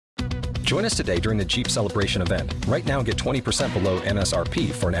Join us today during the Jeep Celebration event. Right now, get 20% below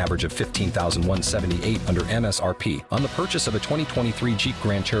MSRP for an average of $15,178 under MSRP on the purchase of a 2023 Jeep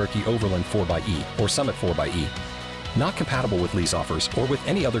Grand Cherokee Overland 4xE or Summit 4xE. Not compatible with lease offers or with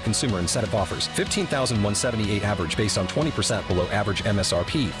any other consumer incentive offers. $15,178 average based on 20% below average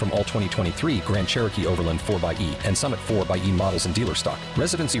MSRP from all 2023 Grand Cherokee Overland 4xE and Summit 4xE models in dealer stock.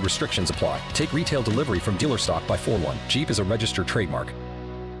 Residency restrictions apply. Take retail delivery from dealer stock by 4/1. Jeep is a registered trademark.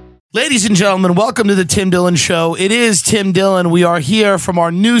 Ladies and gentlemen, welcome to the Tim Dillon Show. It is Tim Dillon. We are here from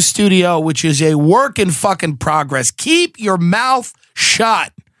our new studio, which is a work in fucking progress. Keep your mouth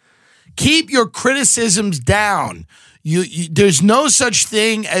shut. Keep your criticisms down. There's no such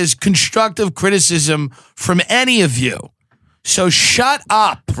thing as constructive criticism from any of you. So shut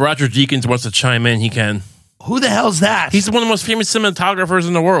up. If Roger Deakins wants to chime in, he can. Who the hell's that? He's one of the most famous cinematographers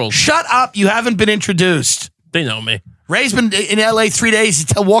in the world. Shut up. You haven't been introduced. They know me. Ray's been in LA 3 days.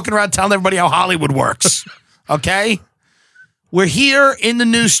 He's walking around telling everybody how Hollywood works. Okay? We're here in the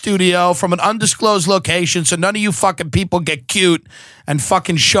new studio from an undisclosed location, so none of you fucking people get cute and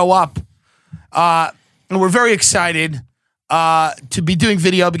fucking show up. And we're very excited to be doing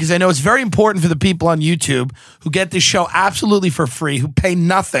video because I know it's very important for the people on YouTube who get this show absolutely for free, who pay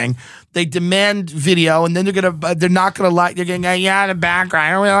nothing. They demand video, and then they're not gonna like. They're going, yeah, the background.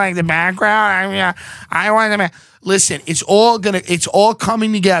 I don't really like the background. I want them. Listen, it's all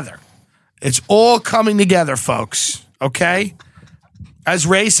coming together. It's all coming together, folks. Okay. As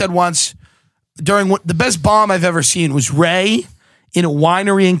Ray said once, the best bomb I've ever seen was Ray in a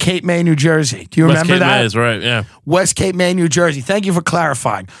winery in Cape May, New Jersey. Do you remember that? West Cape May is right, yeah. West Cape May, New Jersey. Thank you for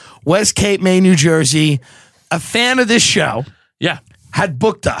clarifying. West Cape May, New Jersey. A fan of this show, yeah, had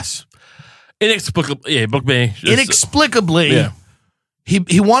booked us. Inexplicably, yeah, booked me. Inexplicably, yeah.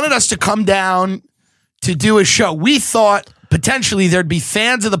 He wanted us to come down to do a show. We thought potentially there'd be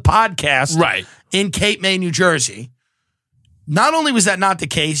fans of the podcast right in Cape May, New Jersey. Not only was that not the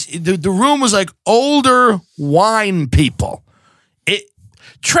case, the room was like older wine people.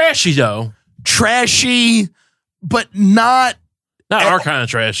 Trashy, though. Trashy, but not our kind of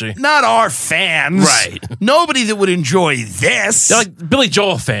trashy. Not our fans. Right. Nobody that would enjoy this. They're like Billy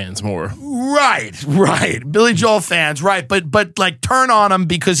Joel fans more. Right. Billy Joel fans, right. But like turn on him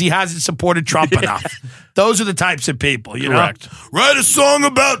because he hasn't supported Trump enough. Those are the types of people, you Correct. know? Write a song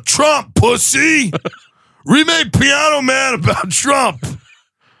about Trump, pussy. Remake Piano Man about Trump,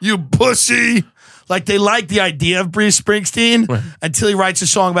 you pussy. Like, they like the idea of Bruce Springsteen until he writes a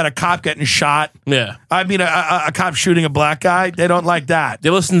song about a cop getting shot. Yeah. I mean, a cop shooting a black guy. They don't like that. They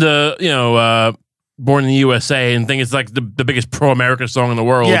listen to, Born in the USA and think it's like the biggest pro-America song in the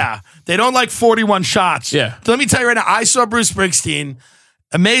world. Yeah. They don't like 41 Shots. Yeah. So let me tell you right now, I saw Bruce Springsteen.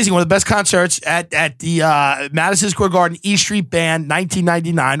 Amazing. One of the best concerts at the Madison Square Garden E Street Band,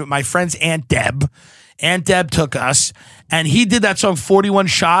 1999, with my friend's Aunt Deb. Aunt Deb took us, and he did that song 41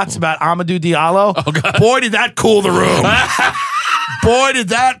 Shots about Amadou Diallo. Oh, God. Boy, did that cool the room. Boy, did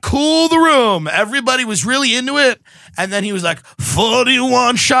that cool the room. Everybody was really into it. And then he was like,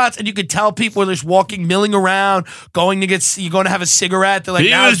 41 shots. And you could tell people were just walking, milling around, you're going to have a cigarette. They're like,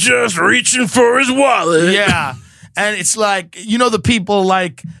 he was just reaching for his wallet. Yeah. And it's like, the people,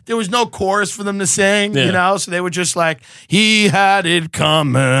 like, there was no chorus for them to sing, so they were just like, he had it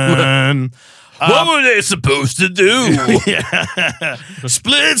coming. What were they supposed to do? Yeah.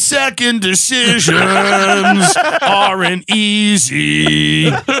 Split second decisions aren't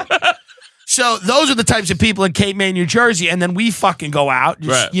easy. So those are the types of people in Cape May, New Jersey, and then we fucking go out,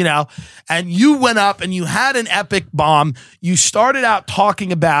 and you went up and you had an epic bomb. You started out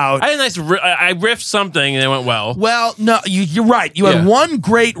talking about... I had a nice I riffed something and it went well. Well, no, you're right. You had one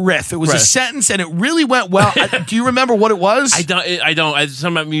great riff. It was a sentence and it really went well. Do you remember what it was? I don't.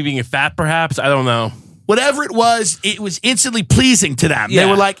 Something about me being fat, perhaps? I don't know. Whatever it was instantly pleasing to them. Yeah. They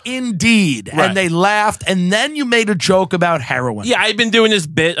were like, indeed. Right. And they laughed. And then you made a joke about heroin. Yeah, I've been doing this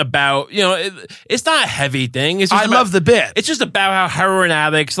bit about, it's not a heavy thing. It's just love the bit. It's just about how heroin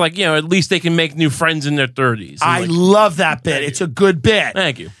addicts, at least they can make new friends in their 30s. I love that bit. It's a good bit.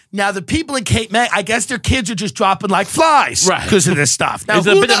 Thank you. Now, the people in Cape May, I guess their kids are just dropping like flies because of this stuff. Now, it's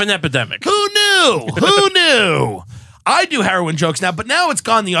a bit of an epidemic. Who knew? Who knew? I do heroin jokes now, but now it's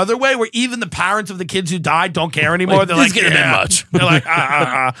gone the other way where even the parents of the kids who died don't care anymore. They're like, getting a bit much. They're like,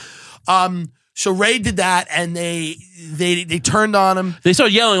 So Ray did that, and they turned on him. They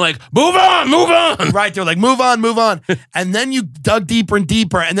started yelling like, move on, move on. Right, they were like, move on, move on. And then you dug deeper and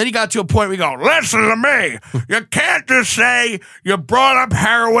deeper, and then you got to a point where you go, listen to me. You can't just say you brought up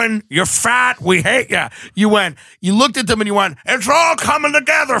heroin, you're fat, we hate you. You looked at them and you went, it's all coming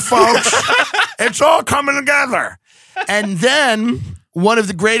together, folks. It's all coming together. And then one of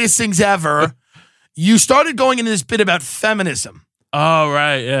the greatest things ever. You started going into this bit about feminism. Oh,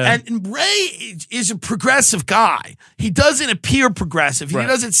 right, yeah. And Ray is a progressive guy. He doesn't appear progressive. He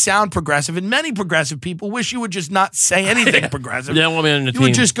doesn't sound progressive. And many progressive people wish you would just not say anything progressive. They don't want me on the you team.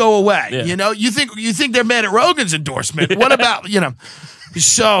 would just go away. Yeah. You know, you think they're mad at Rogan's endorsement. What about, you know?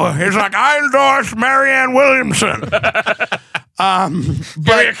 So he's like, I endorse Marianne Williamson.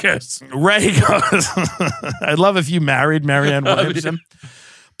 But kiss. Ray goes, I'd love if you married Marianne Williamson.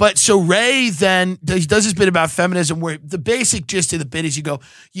 But so Ray then he does this bit about feminism where the basic gist of the bit is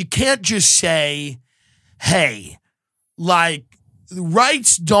you can't just say, hey, like,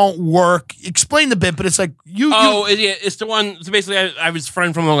 rights don't work. Explain the bit, but it's like it's the one. So basically, I was a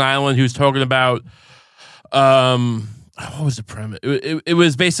friend from Long Island who was talking about, what was the premise? It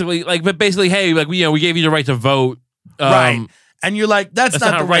was basically hey, like, we gave you the right to vote. Right. And you're like, that's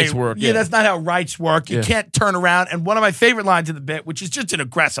not how the rights way, work. Yeah, that's not how rights work. You can't turn around. And one of my favorite lines in the bit, which is just an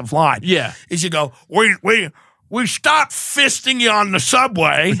aggressive line, is you go, we stopped fisting you on the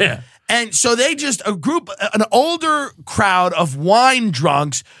subway. Yeah. And so they just, an older crowd of wine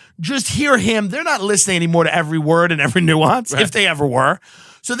drunks just hear him. They're not listening anymore to every word and every nuance, if they ever were.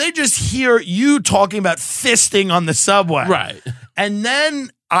 So they just hear you talking about fisting on the subway. Right. And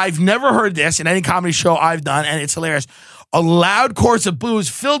then I've never heard this in any comedy show I've done, and it's hilarious. A loud chorus of boos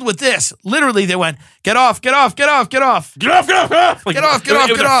filled with this. Literally, they went, get off, get off, get off, get off. Get off, get off, get off. Like, get off, get off,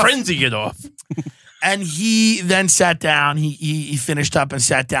 it was get a off. frenzy, get off. And he then sat down. He finished up and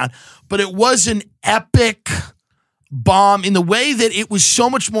sat down. But it was an epic bomb in the way that it was so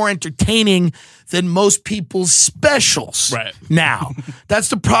much more entertaining than most people's specials. Right. Now, that's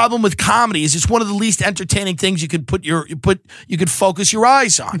the problem with comedy is it's one of the least entertaining things you could you could focus your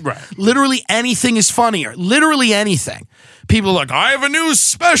eyes on. Right. Literally anything is funnier. Literally anything. People are like, I have a new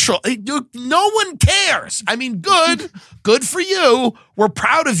special. Hey, dude, no one cares. I mean, good for you. We're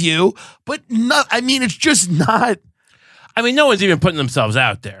proud of you, but it's just not. I mean, no one's even putting themselves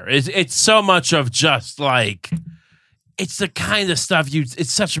out there. It's so much of just like, it's the kind of stuff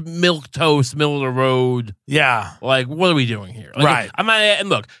it's such milquetoast, middle of the road. Yeah. Like, what are we doing here? Like, right. And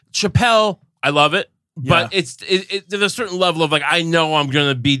look, Chappelle, I love it, but there's a certain level of like, I know I'm going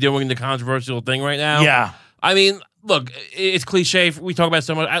to be doing the controversial thing right now. Yeah. I mean, look, it's cliche. We talk about it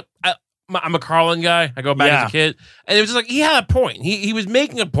so much. I'm a Carlin guy. I go back as a kid, and it was just like he had a point. He was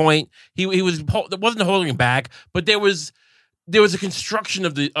making a point. He wasn't holding it back, but there was a construction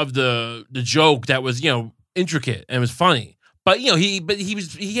of the joke that was intricate and it was funny. But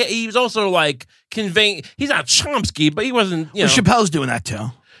he was also like conveying. He's not Chomsky, but he wasn't. Well, Chappelle's doing that too.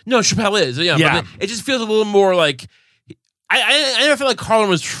 No, Chappelle is. Yeah. But it just feels a little more like. I never feel like Carlin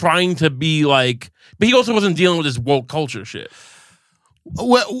was trying to be like, but he also wasn't dealing with this woke culture shit.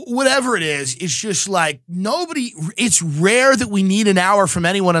 Whatever it is, it's just like it's rare that we need an hour from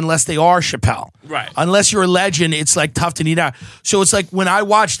anyone unless they are Chappelle. Right. Unless you're a legend, it's like tough to need an hour. So it's like when I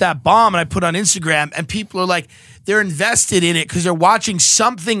watch that bomb and I put on Instagram and people are like, they're invested in it because they're watching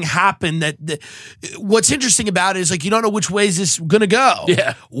something happen what's interesting about it is like, you don't know which way is this going to go.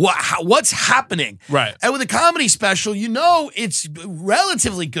 Yeah. What's happening. Right. And with a comedy special, it's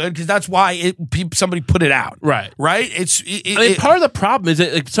relatively good because that's why somebody put it out. Right. Right. Part of the problem is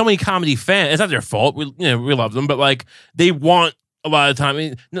that like so many comedy fans, it's not their fault. We love them, but like they want a lot of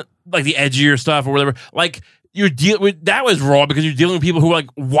time, like the edgier stuff or whatever. Like that was raw because you're dealing with people who are like,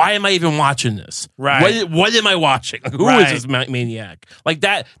 why am I even watching this? Right. What am I watching? Like, who is this maniac? Like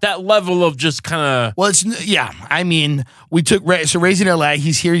that level of just kind of. Well, I mean, we took Ray. So Ray's in LA.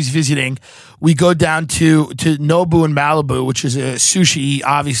 He's here. He's visiting. We go down to Nobu in Malibu, which is a sushi,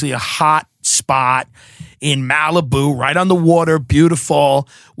 obviously a hot spot in Malibu, right on the water, beautiful.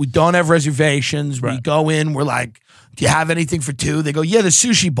 We don't have reservations. Right. We go in. We're like, do you have anything for two? They go, yeah, the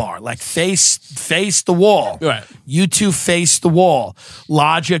sushi bar. Like face the wall. Right. You two face the wall.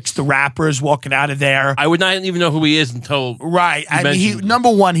 Logic's the rapper is walking out of there. I would not even know who he is until right. I mean, number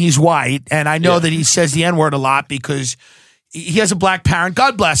one, he's white, and I know that he says the N-word a lot because he has a black parent.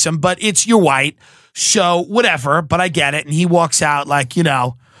 God bless him, but you're white, so whatever. But I get it, and he walks out like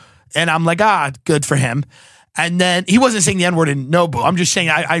and I'm like, good for him. And then he wasn't saying the N-word in Nobu. I'm just saying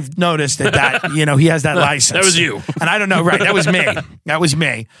I've noticed that he has that license. That was you. And I don't know, right? That was me. That was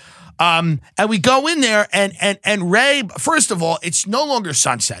me. And we go in there and Ray, first of all, it's no longer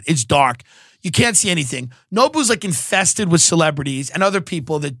sunset. It's dark. You can't see anything. Nobu's like infested with celebrities and other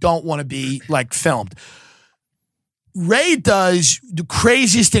people that don't want to be like filmed. Ray does the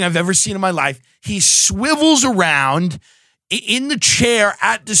craziest thing I've ever seen in my life. He swivels around in the chair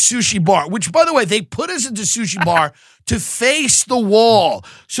at the sushi bar, which, by the way, they put us at the sushi bar to face the wall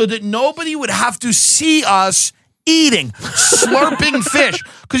so that nobody would have to see us eating, slurping fish.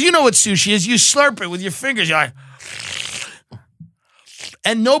 Because you know what sushi is. You slurp it with your fingers. You're like...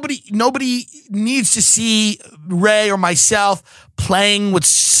 And nobody needs to see Ray or myself playing with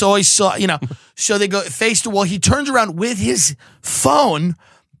soy sauce, you know. So they go face the wall. He turns around with his phone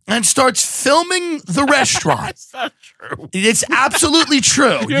and starts filming the restaurant. That's not true. It's absolutely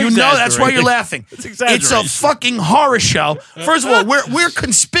true. You're You know that's why you're laughing. It's exaggeration. It's a fucking horror show. First of all, we're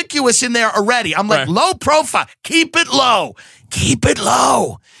conspicuous in there already. I'm like, Right. low profile. Keep it low. Keep it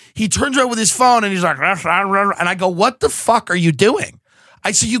low. He turns around with his phone and he's like, and I go, what the fuck are you doing?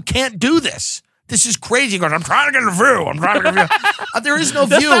 I said, you can't do this. This is crazy. He goes, I'm trying to get a view. I'm trying to get a view. There is no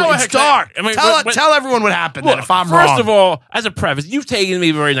That's view. not what It's I- dark. I mean, tell everyone what happened then Look, if I'm wrong. first of all, as a preface, you've taken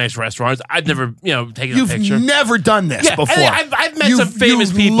me to very nice restaurants. I've never, taken You've a picture. never done this Yeah, and before. I've met some famous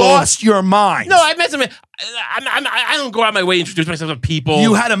you've people. lost your mind. No, I've met some. I don't go out of my way to introduce myself to people.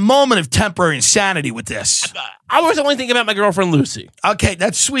 You had a moment of temporary insanity with this. I was only thinking about my girlfriend Lucy, Okay,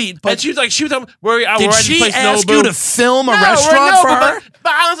 that's sweet, but and she was telling me where did we're at she this place, ask Nobu. you to film a No, restaurant no, for her?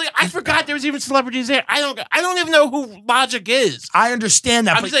 But honestly, I forgot there was even celebrities there. I don't even know who Logic is. I understand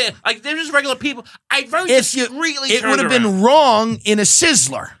that. I'm but saying, they're just regular people. I very if you, discreetly it turned would have around. been wrong in a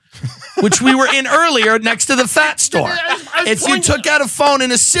Sizzler, which we were in earlier next to the fat store. I was If you pointing- took out a phone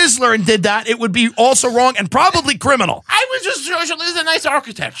in a Sizzler and did that, it would be also wrong and probably criminal. I was just showing her, this is a nice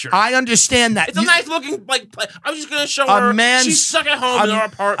architecture. I understand that. It's a You- nice looking I was just gonna show A her. man's- She's stuck at home in her a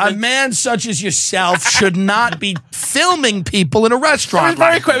apartment. man such as yourself should not be filming people in a It was restaurant.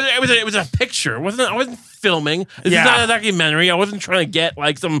 very like quick. It was a picture. I wasn't filming. This Yeah. is not a documentary. I wasn't trying to get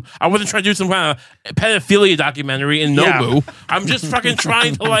I wasn't trying to do some kind of pedophilia documentary in Nobu. Yeah. I'm just fucking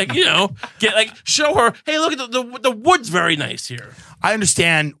trying to get show her. Hey, look at the wood's very nice here. I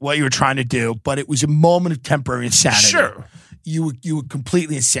understand what you were trying to do, but it was a moment of temporary insanity. Sure. You were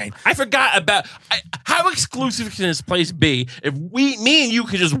completely insane. I forgot about how exclusive can this place be if me and you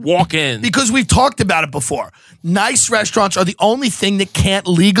could just walk in. Because we've talked about it before. Nice restaurants are the only thing that can't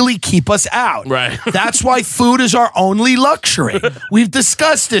legally keep us out. Right. That's why food is our only luxury. We've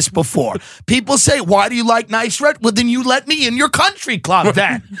discussed this before. People say, why do you like nice restaurants? Well, then you let me in your country club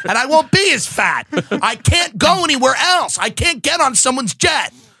then. And I won't be as fat. I can't go anywhere else. I can't get on someone's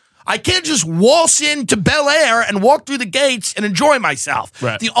jet. I can't just waltz into Bel Air and walk through the gates and enjoy myself.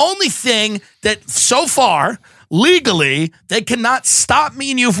 Right. The only thing that so far, legally, they cannot stop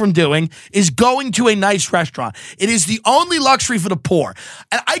me and you from doing is going to a nice restaurant. It is the only luxury for the poor.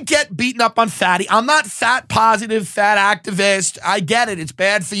 And I get beaten up on fatty. I'm not fat positive, fat activist. I get it. It's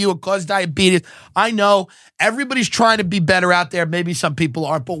bad for you. It causes diabetes. I know. Everybody's trying to be better out there. Maybe some people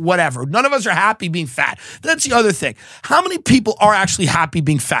aren't, but whatever. None of us are happy being fat. That's the other thing. How many people are actually happy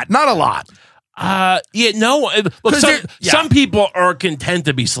being fat? Not a lot. Look, Yeah. some people are content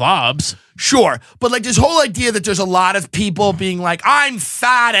to be slobs. Sure. But like this whole idea that there's a lot of people being like, I'm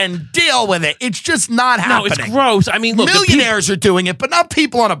fat and deal with it. It's just not No, happening. it's gross. I mean, look, Millionaires are doing it, but not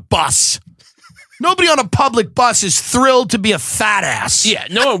people on a bus. Nobody on a public bus is thrilled to be a fat ass. yeah,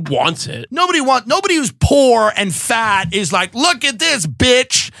 no one wants it. Nobody who's poor and fat is like, look at this,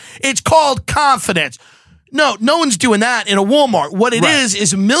 bitch. It's called confidence. No one's doing that in a Walmart. What it Right.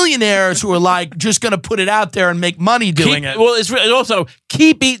 is millionaires who are like just going to put it out there and make money doing it. Well, it's also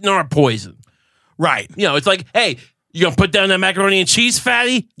keep eating our poison. Right. It's like, hey, you gonna put down that macaroni and cheese,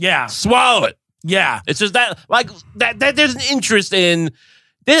 fatty? Yeah. Swallow it. Yeah. It's just that there's an interest in.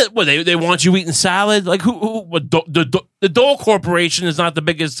 They want you eating salad? Like the Dole Corporation is not the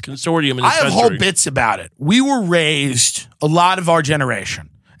biggest consortium in this I have country. whole bits about it. We were raised, a lot of our generation,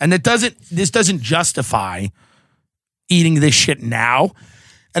 and this doesn't justify eating this shit now,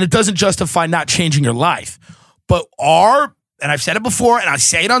 and it doesn't justify not changing your life. But and I've said it before, and I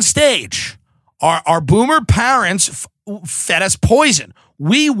say it on stage, our boomer parents fed us poison.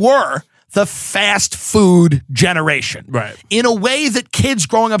 We were the fast food generation. Right. In a way that kids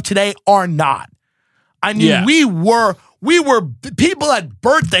growing up today are not. I mean, Yeah. we were people at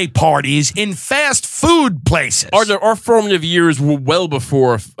birthday parties in fast food places. Our formative years were well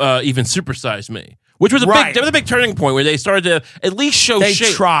before even Supersize Me, which was Right. a big turning point where they started to at least show They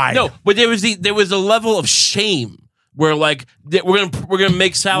shame. tried. No, but there was a level of shame where we're gonna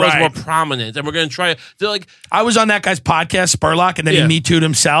make salads Right. more prominent, and we're gonna try. They're like, I was on that guy's podcast, Spurlock, and then Yeah. he Me Too'd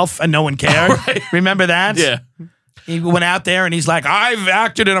himself, and no one cared. Right. Remember that? yeah. He went out there, and he's like, I've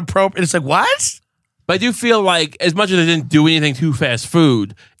acted inappropriate. It's like, what? But I do feel like as much as they didn't do anything to fast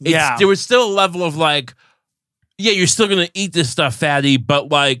food, there was still a level of like, yeah, you're still gonna eat this stuff, fatty, but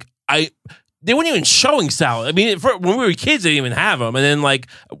like they weren't even showing salad. I mean, when we were kids, they didn't even have them. And then like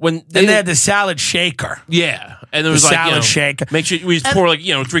when they had the salad shaker. Yeah, and there was like salad shaker. Make sure we just pour like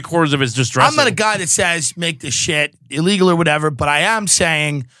 3/4 of it's just dressing. I'm not a guy that says make this shit illegal or whatever, but I am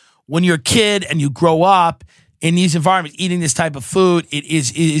saying when you're a kid and you grow up in these environments eating this type of food, it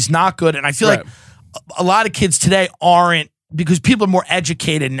is not good. And I feel like a lot of kids today aren't, because people are more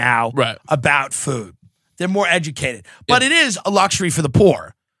educated now about food. They're more educated, but it is a luxury for the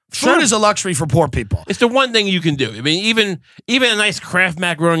poor. Food is a luxury for poor people. It's the one thing you can do. I mean, even a nice Kraft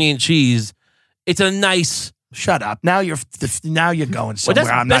macaroni and cheese, it's a nice. Shut up! Now you're going somewhere.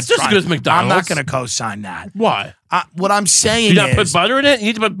 Well, that's just as good as McDonald's. I'm not going to co-sign that. Why? What I'm saying is, you not put butter in it. You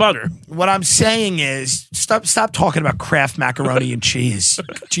need to put butter. What I'm saying is, stop talking about Kraft macaroni and cheese.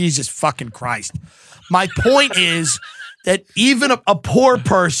 Jesus fucking Christ! My point is that even a poor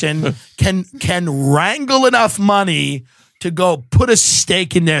person can wrangle enough money to go put a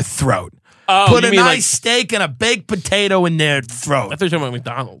steak in their throat. Put a nice steak and a baked potato in their throat. I thought you were talking about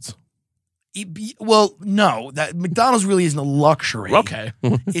McDonald's. Well, no. That McDonald's really isn't a luxury. Okay.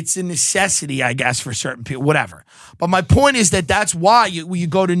 It's a necessity, I guess, for certain people, whatever. But my point is that's why you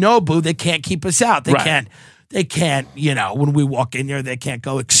go to Nobu, they can't keep us out. They can't, when we walk in there, they can't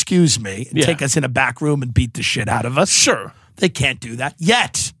go, excuse me, and take us in a back room and beat the shit out of us. Sure. They can't do that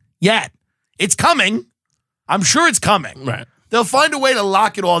yet. It's coming. I'm sure it's coming. Right. They'll find a way to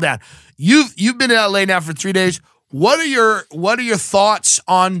lock it all down. You've been in LA now for 3 days. What are your thoughts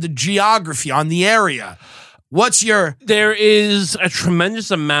on the geography, on the area? There is a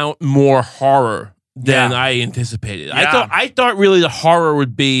tremendous amount more horror than I anticipated. Yeah. I thought really the horror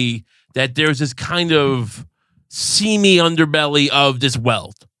would be that there's this kind of seamy underbelly of this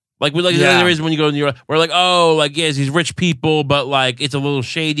wealth. Like there is when you go to New York, we're like, yes, these rich people, but like it's a little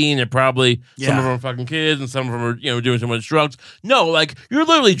shady, and they're probably some of them are fucking kids, and some of them are doing so much drugs. No, like you're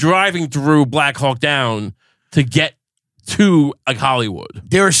literally driving through Black Hawk Down to get to like Hollywood.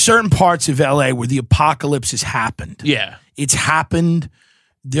 There are certain parts of LA where the apocalypse has happened. Yeah, it's happened.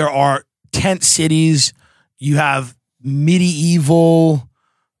 There are tent cities. You have medieval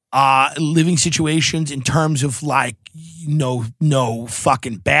living situations in terms of like no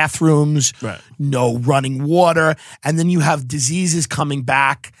fucking bathrooms, no running water, and then you have diseases coming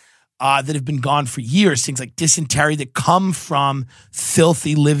back that have been gone for years, things like dysentery that come from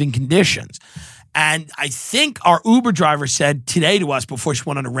filthy living conditions. And I think our Uber driver said today to us before she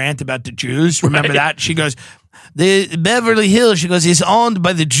went on a rant about the Jews. Remember that? She goes, the Beverly Hills, she goes, is owned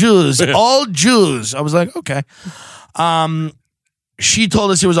by the Jews, all Jews. I was like, okay. She told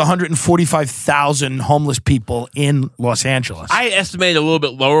us there was 145,000 homeless people in Los Angeles. I estimated a little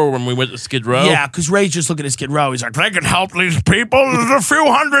bit lower when we went to Skid Row. Yeah, because Ray's just looking at Skid Row. He's like, they can help these people. There's a few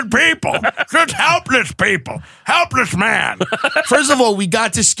hundred people. Just helpless people. Helpless man. First of all, we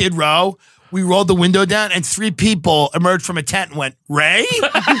got to Skid Row. We rolled the window down, and 3 people emerged from a tent and went, Ray?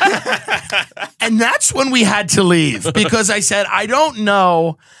 And that's when we had to leave, because I said, I don't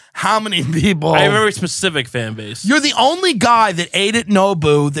know how many people. I have a very specific fan base. You're the only guy that ate at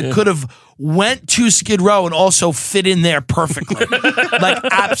Nobu that could have went to Skid Row and also fit in there perfectly. Like,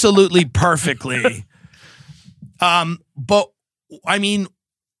 absolutely perfectly. But, I mean,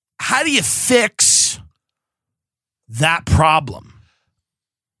 how do you fix that problem?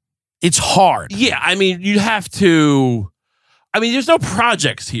 It's hard. Yeah, I mean, you have to. I mean, there's no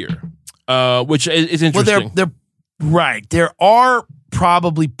projects here, which is interesting. Well, they're right. There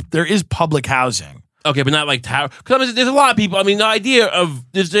is public housing. Okay, but not like tower. Because I mean, there's a lot of people. I mean, the idea of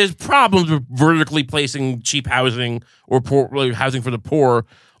there's problems with vertically placing cheap housing or housing for the poor.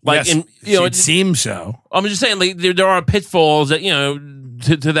 Like, yes, it seems so. I'm just saying, like there are pitfalls that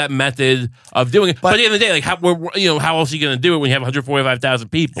to that method of doing it. But at the end of the day, like how else are you going to do it when you have 145,000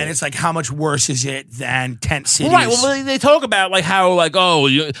 people? And it's like, how much worse is it than tent cities? Right. Well, they talk about like how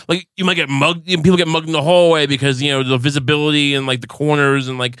you might get mugged. People get mugged in the hallway because the visibility and like the corners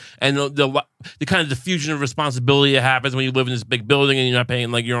and like the kind of diffusion of responsibility that happens when you live in this big building and you're not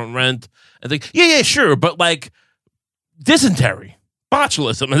paying like your own rent. And like yeah, sure, but like dysentery.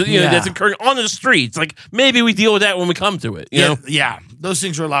 Botulism, that's occurring on the streets. Like maybe we deal with that when we come to it. You know? Yeah, those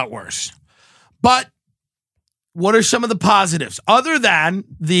things are a lot worse. But what are some of the positives other than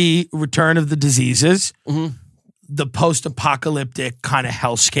the return of the diseases, the post-apocalyptic kind of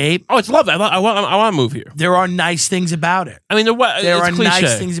hellscape? Oh, it's lovely. I want to move here. There are nice things about it. I mean, there are cliche.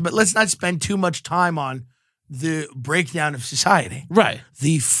 nice things, but let's not spend too much time on the breakdown of society. Right.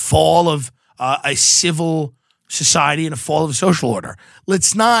 The fall of a civil society and a fall of a social order.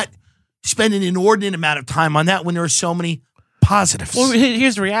 Let's not spend an inordinate amount of time on that when there are so many positives. Well,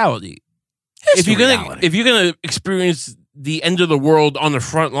 here's the reality. If you're gonna experience the end of the world on the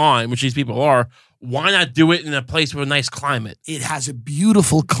front line, which these people are, why not do it in a place with a nice climate? It has a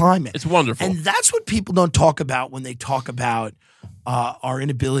beautiful climate. It's wonderful. And that's what people don't talk about when they talk about our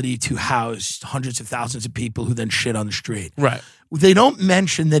inability to house hundreds of thousands of people who then shit on the street. Right. They don't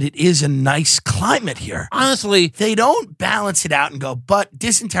mention that it is a nice climate here. Honestly. They don't balance it out and go, but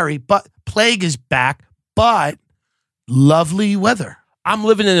dysentery, but plague is back, but lovely weather. I'm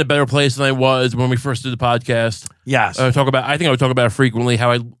living in a better place than I was when we first did the podcast. Yes. I think I would talk about it frequently,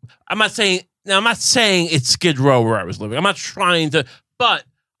 how I'm not saying it's Skid Row where I was living. I'm not trying to, but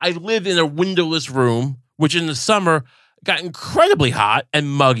I lived in a windowless room, which in the summer got incredibly hot and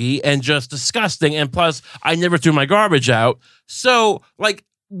muggy and just disgusting. And plus, I never threw my garbage out. So, like,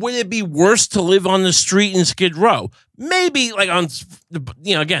 would it be worse to live on the street in Skid Row? Maybe, like, on,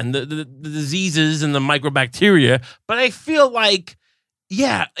 again, the diseases and the microbacteria. But I feel like,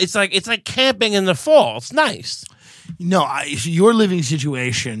 yeah, it's like camping in the fall. It's nice. No, your living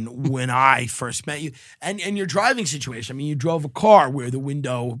situation when I first met you, and your driving situation. I mean, you drove a car where the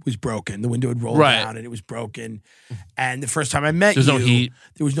window was broken. The window had rolled down and it was broken. And the first time I met you, no heat.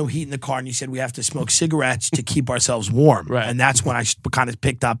 There was no heat in the car, and you said we have to smoke cigarettes to keep ourselves warm. Right. And that's when I kind of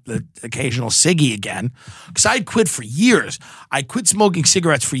picked up the occasional ciggy again, because I'd quit for years. I quit smoking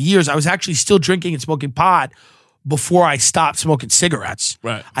cigarettes for years. I was actually still drinking and smoking pot before I stopped smoking cigarettes.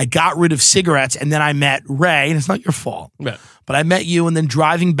 Right. I got rid of cigarettes, and then I met Ray, and it's not your fault. Right. But I met you, and then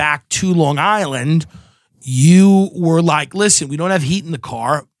driving back to Long Island, you were like, listen, we don't have heat in the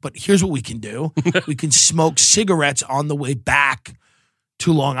car, but here's what we can do. We can smoke cigarettes on the way back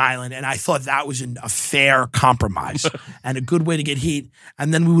to Long Island. And I thought that was a fair compromise and a good way to get heat.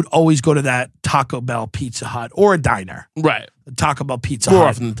 And then we would always go to that Taco Bell, Pizza Hut, or a diner. Right. The Taco Bell, Pizza More Hut.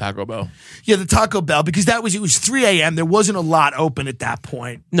 often than Taco Bell. Yeah, the Taco Bell, because it was 3 a.m. There wasn't a lot open at that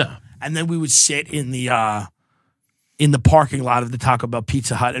point. No. And then we would sit in the parking lot of the Taco Bell,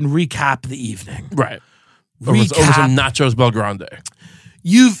 Pizza Hut and recap the evening. Right. Over some nachos Bel Grande.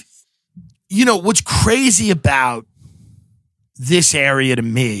 What's crazy about this area to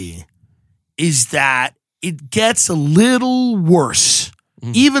me is that it gets a little worse,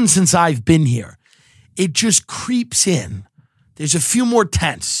 even since I've been here. It just creeps in. There's a few more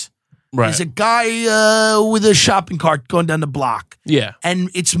tents. Right. There's a guy with a shopping cart going down the block. Yeah.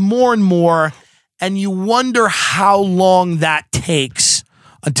 And it's more and more, and you wonder how long that takes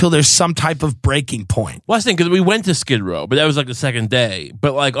until there's some type of breaking point. Well, I think because we went to Skid Row, but that was like the second day.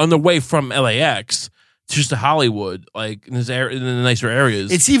 But like on the way from LAX just to Hollywood, like in the nicer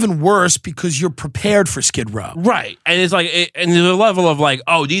areas, it's even worse because you're prepared for Skid Row, right? And it's like, and there's a level of like,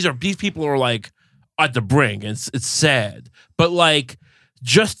 oh, these people are like at the brink. And it's sad, but like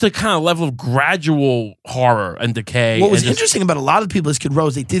just the kind of level of gradual horror and decay. What was interesting about a lot of the people at Skid Row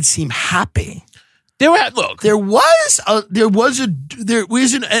is they did seem happy. There was and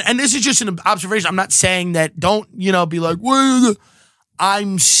this is just an observation. I'm not saying that. Don't be like.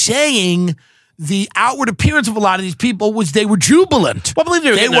 I'm saying the outward appearance of a lot of these people was they were jubilant. Well, I think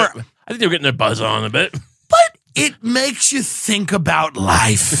they were getting their buzz on a bit. But it makes you think about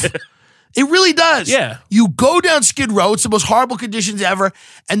life. It really does. Yeah. You go down Skid Row. It's the most horrible conditions ever,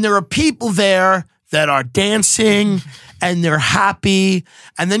 and there are people there that are dancing and they're happy.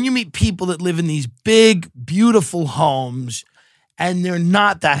 And then you meet people that live in these big, beautiful homes and they're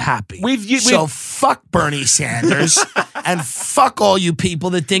not that happy. So fuck Bernie Sanders and fuck all you people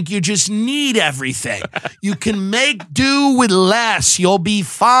that think you just need everything. You can make do with less. You'll be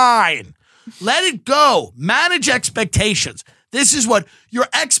fine. Let it go. Manage expectations. This is what your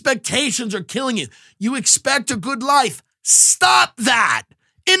expectations are killing you. You expect a good life. Stop that.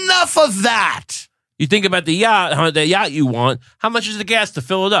 Enough of that. You think about the yacht you want. How much is the gas to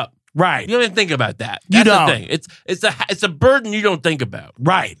fill it up? Right. You don't even think about that. You That's don't. the thing. It's a burden you don't think about.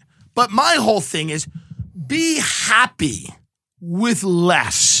 Right. But my whole thing is be happy with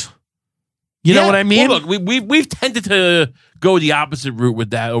less. You know what I mean? Well, look, we've tended to go the opposite route with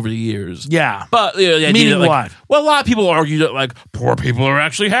that over the years. Yeah. But the idea meaning that, what? Well, a lot of people argue that like poor people are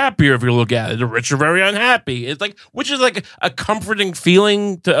actually happier if you look at it. The rich are very unhappy. It's like, which is like a comforting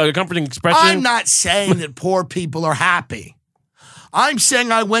feeling, a comforting expression. I'm not saying that poor people are happy. I'm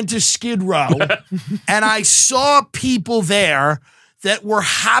saying I went to Skid Row and I saw people there that were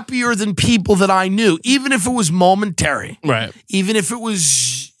happier than people that I knew, even if it was momentary. Right. Even if it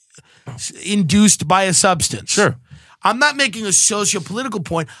was induced by a substance. Sure. I'm not making a socio-political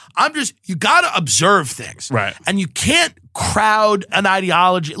point. You got to observe things. Right. And you can't crowd an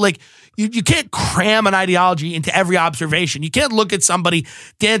ideology. Like, you can't cram an ideology into every observation. You can't look at somebody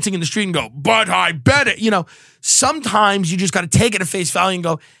dancing in the street and go, but I bet it. Sometimes you just got to take it at face value and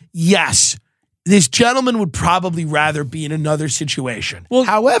go, yes, this gentleman would probably rather be in another situation. Well,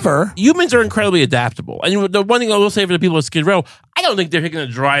 however, humans are incredibly adaptable. And the one thing I will say for the people at Skid Row, I don't think they're going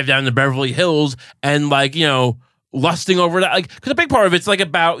to drive down to Beverly Hills and lusting over that. Because a big part of it's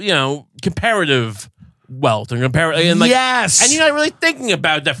about comparative wealth and yes, and you're not really thinking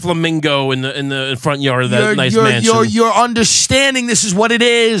about that flamingo in the front yard of that nice mansion. You're understanding this is what it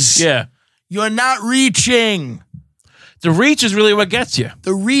is. Yeah, you're not reaching. The reach is really what gets you.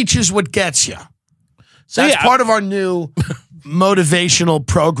 The reach is what gets you. So that's part of our new motivational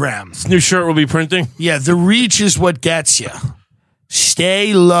program. This new shirt we'll be printing. Yeah, the reach is what gets you.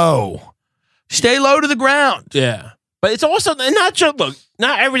 Stay low. Stay low to the ground. Yeah. But it's also not just, look,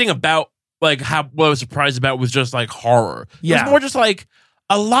 not everything about what I was surprised about was just horror. Yeah. It was more just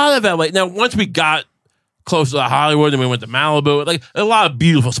a lot of LA. Now, once we got close to Hollywood and we went to Malibu, a lot of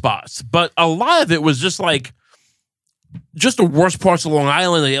beautiful spots. But a lot of it was just just the worst parts of Long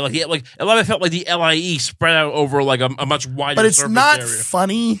Island. A lot of it felt like the LIE spread out over a much wider. But it's surface not area.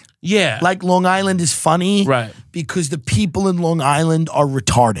 funny. Yeah, Long Island is funny, right? Because the people in Long Island are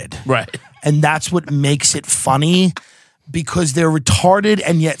retarded, right? And that's what makes it funny, because they're retarded,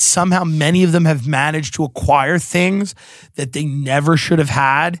 and yet somehow many of them have managed to acquire things that they never should have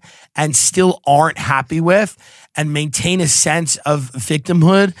had, and still aren't happy with, and maintain a sense of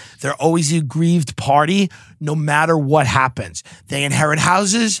victimhood. They're always a aggrieved party, no matter what happens. They inherit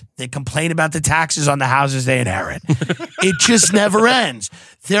houses. They complain about the taxes on the houses they inherit. It just never ends.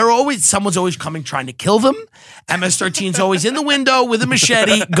 Someone's always coming trying to kill them. MS-13's always in the window with a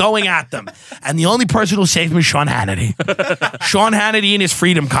machete going at them. And the only person who'll save them is Sean Hannity. Sean Hannity and his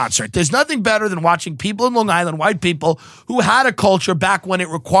Freedom Concert. There's nothing better than watching people in Long Island, white people, who had a culture back when it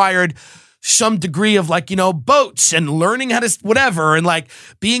required some degree of boats and learning how to whatever, and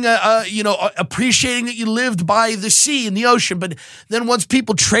being appreciating that you lived by the sea and the ocean. But then once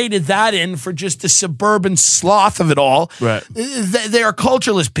people traded that in for just the suburban sloth of it all, right? They are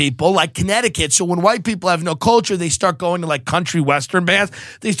cultureless people, like Connecticut. So when white people have no culture, they start going to country western bands.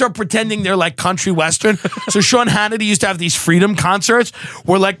 They start pretending they're country western. So Sean Hannity used to have these Freedom Concerts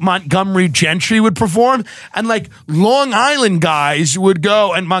where Montgomery Gentry would perform, and Long Island guys would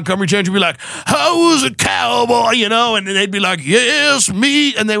go, and Montgomery Gentry would be like, "I was a cowboy," and they'd be like, "Yes,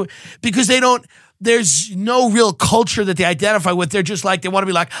 me," and there's no real culture that they identify with. They're just they want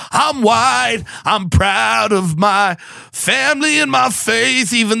to be "I'm white, I'm proud of my family and my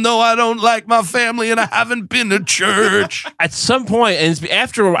faith, even though I don't like my family and I haven't been to church." At some point, and it's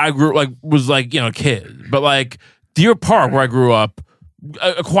after I grew was a kid, but Deer Park, where I grew up,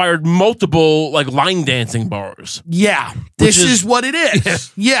 acquired multiple line dancing bars. Yeah, this is what it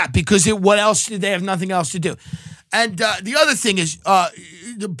is. Yeah, because what else did they have? Nothing else to do. And the other thing is,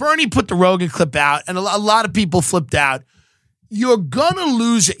 Bernie put the Rogan clip out, and a lot of people flipped out. You're gonna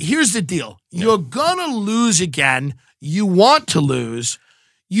lose it. Here's the deal: you're gonna lose again. You want to lose.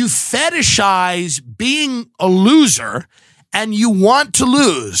 You fetishize being a loser, and you want to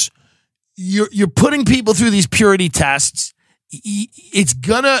lose. You're putting people through these purity tests. It's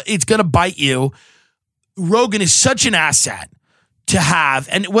gonna bite you. Rogan is such an asset to have,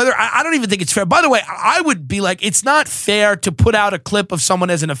 and whether I don't even think it's fair. By the way, I would be it's not fair to put out a clip of someone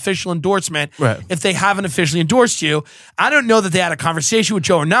as an official endorsement, right, if they haven't officially endorsed you. I don't know that they had a conversation with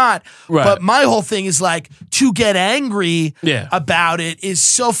Joe or not, right, but my whole thing is to get angry about it is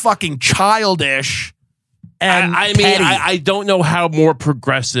so fucking childish. And I don't know how more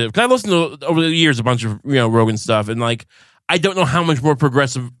progressive, because I listened to over the years a bunch of Rogan stuff, and I don't know how much more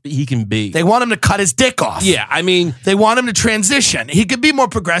progressive he can be. They want him to cut his dick off. Yeah, they want him to transition. He could be more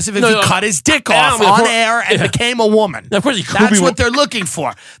progressive if he cut his dick off on air and became a woman. Of course, that's what they're looking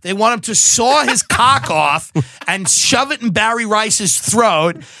for. They want him to saw his cock off and shove it in Barry Rice's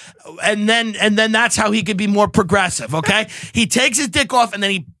throat, and then that's how he could be more progressive. Okay, he takes his dick off and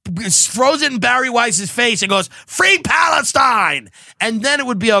then he throws it in Barry Weiss's face and goes, "Free Palestine!" And then it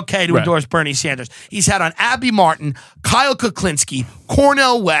would be okay to endorse Bernie Sanders. He's had on Abby Martin, Kyle Kuklinski,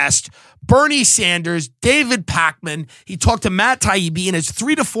 Cornel West, Bernie Sanders, David Pakman. He talked to Matt Taibbi in his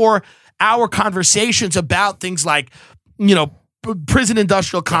 3 to 4 hour conversations about things like, prison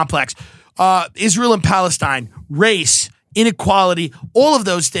industrial complex, Israel and Palestine, race, inequality, all of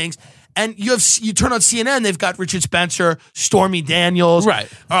those things. And you turn on CNN, they've got Richard Spencer, Stormy Daniels, right?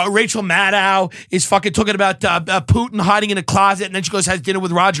 Rachel Maddow is fucking talking about Putin hiding in a closet, and then she goes has dinner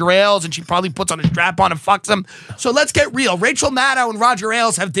with Roger Ailes, and she probably puts on a strap on and fucks him. So let's get real. Rachel Maddow and Roger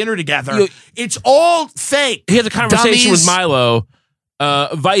Ailes have dinner together. It's all fake. He has a conversation with Milo.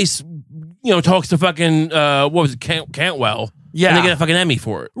 Vice, talks to fucking what was it, Cantwell? Yeah, and they get a fucking Emmy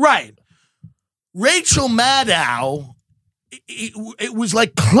for it. Right. Rachel Maddow it was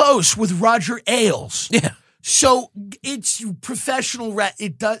like close with Roger Ailes. Yeah. So it's professional.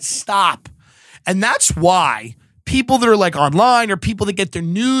 It does stop. And that's why people that are like online or people that get their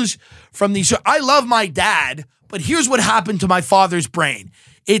news from these. I love my dad, but here's what happened to my father's brain.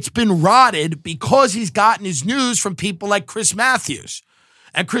 It's been rotted because he's gotten his news from people like Chris Matthews.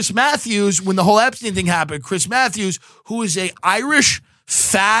 And Chris Matthews, when the whole Epstein thing happened, Chris Matthews, who is a Irish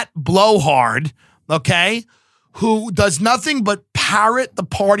fat blowhard, okay, who does nothing but parrot the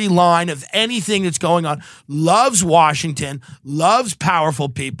party line of anything that's going on, loves Washington, loves powerful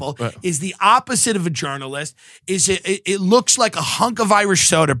people, right. is the opposite of a journalist, it looks like a hunk of Irish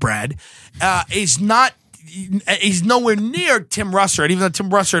soda bread, he's nowhere near Tim Russert, even though Tim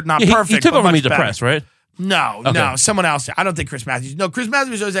Russert not perfect. He took but over much Meet the better. Press, right? No, someone else. I don't think Chris Matthews. No, Chris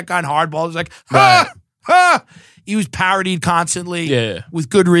Matthews was always that guy in Hardball. He was like, Right. He was parodied constantly Yeah. with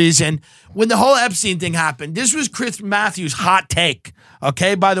good reason. When the whole Epstein thing happened, this was Chris Matthews' hot take.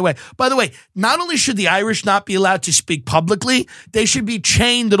 Okay, by the way, not only should the Irish not be allowed to speak publicly, they should be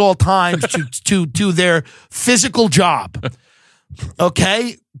chained at all times to their physical job.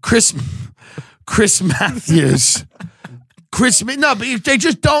 Okay, Chris Matthews. No, but they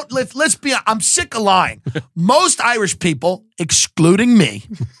just don't. Let's be. I'm sick of lying. Most Irish people, excluding me,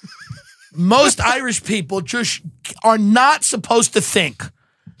 most Irish people just are not supposed to think.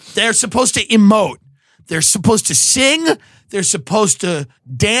 They're supposed to emote. They're supposed to sing. They're supposed to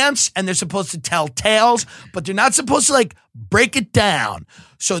dance, and they're supposed to tell tales, but they're not supposed to like break it down.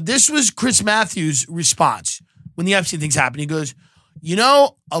 So this was Chris Matthews' response when the Epstein things happened. He goes,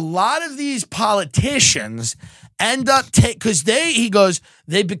 a lot of these politicians end up because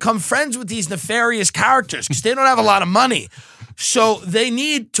they become friends with these nefarious characters because they don't have a lot of money. So they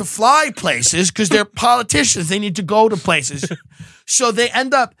need to fly places because they're politicians. They need to go to places. So they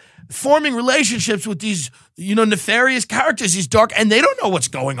end up forming relationships with these, nefarious characters, these dark, and they don't know what's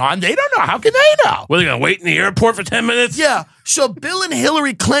going on. They don't know. How can they know? Were they going to wait in the airport for 10 minutes? Yeah. So Bill and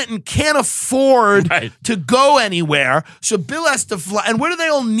Hillary Clinton can't afford to go anywhere. So Bill has to fly. And where do they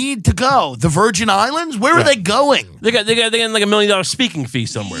all need to go? The Virgin Islands? Where are they going? They got like $1 million speaking fee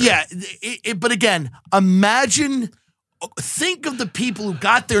somewhere. Yeah. But again, think of the people who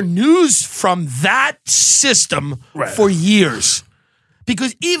got their news from that system for years.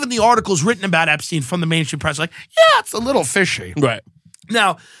 Because even the articles written about Epstein from the mainstream press are like, yeah, it's a little fishy. Right.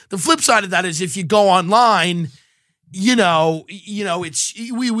 Now, the flip side of that is if you go online, it's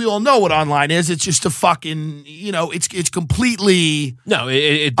we all know what online is. It's just a fucking, it's completely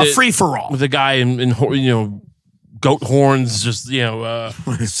a free for all. With a guy in goat horns, just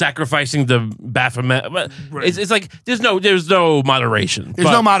sacrificing the Baphomet. It's like there's no moderation. There's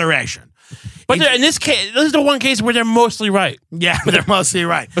no moderation. But in this case, this is the one case where they're mostly right. Yeah, they're mostly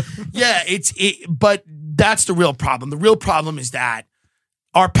right. Yeah, but that's the real problem. The real problem is that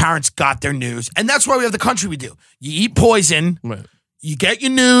our parents got their news, and that's why we have the country we do. You eat poison. Right. You get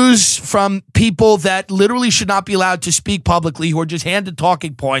your news from people that literally should not be allowed to speak publicly, who are just handed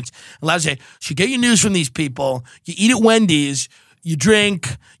talking points. Allowed to say, so you get your news from these people. You eat at Wendy's. You drink,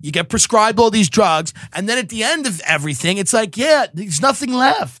 you get prescribed all these drugs, and then at the end of everything, it's like, yeah, there's nothing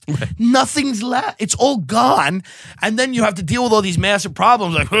left. Right. Nothing's left. It's all gone. And then you have to deal with all these massive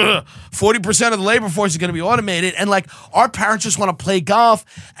problems, like 40% of the labor force is going to be automated. And like, our parents just want to play golf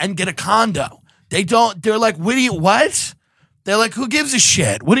and get a condo. They're like, what? They're like, who gives a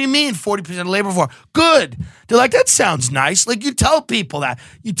shit? What do you mean 40% of labor force? Good. They're like, that sounds nice. Like, you tell people that.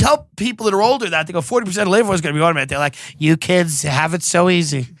 You tell people that are older that. They go, 40% of labor force is going to be automated. They're like, you kids have it so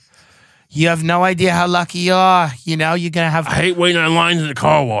easy. You have no idea how lucky you are. You're going to have... I hate waiting on lines in the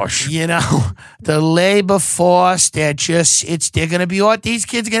car wash. The labor force, they're going to be... These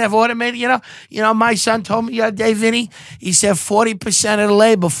kids are going to have automated, my son told me the other day, Vinny, he said 40% of the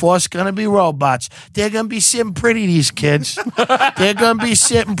labor force is going to be robots. They're going to be sitting pretty, these kids. They're going to be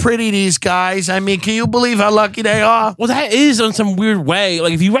sitting pretty, these guys. I mean, can you believe how lucky they are? Well, that is in some weird way.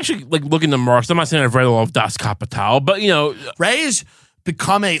 Like, if you actually look into Marx, I'm not saying I've read all of Das Kapital, but, Ray's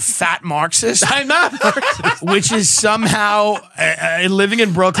become a fat Marxist. I'm not Marxist. Which is somehow, living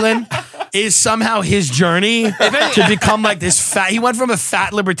in Brooklyn, is somehow his journey to become like this fat. He went from a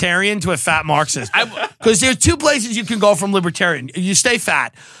fat libertarian to a fat Marxist. Because there's two places you can go from libertarian. You stay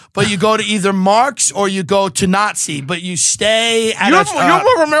fat, but you go to either Marx or you go to Nazi, but you stay at You're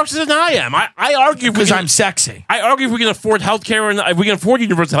more Marxist than I am. I argue because I'm sexy. I argue if we can afford healthcare and if we can afford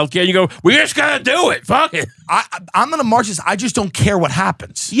universal healthcare, and you go, we just gotta do it. Fuck it. I'm not a Marxist. I just don't care what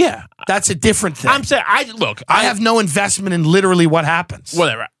happens. Yeah. That's a different thing. I'm saying, I have no investment in literally what happens.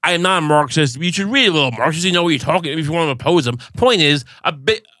 Whatever. I am not a Marxist. You should read a little Marxist. You know what you're talking if you want to oppose them. Point is,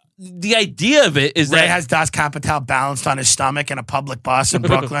 the idea of it is Ray that has Das Kapital balanced on his stomach in a public bus in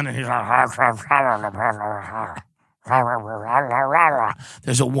Brooklyn, and he's like,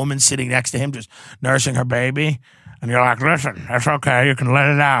 there's a woman sitting next to him just nursing her baby, and you're like, listen, that's okay, you can let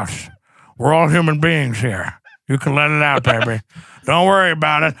it out. We're all human beings here. You can let it out, baby. Don't worry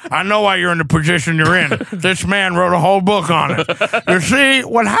about it. I know why you're in the position you're in. This man wrote a whole book on it. You see,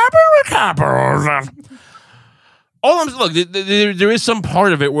 what happened with capitalism? look, there is some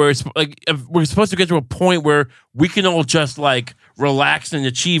part of it where it's like we're supposed to get to a point where we can all just like relax and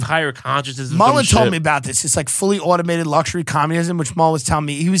achieve higher consciousness. Mullen told me about this. It's like fully automated luxury communism, which Mullen was telling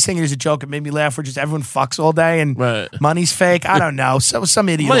me. He was saying it as a joke. It made me laugh. Where just everyone fucks all day and money's fake. I don't know. So some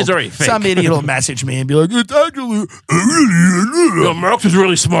idiot. Money's already fake. Some idiot will message me and be like, "It's actually." Marx is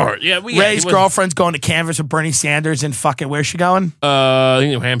really smart. Yeah, Ray's girlfriend's going to canvas with Bernie Sanders and fucking where's she going?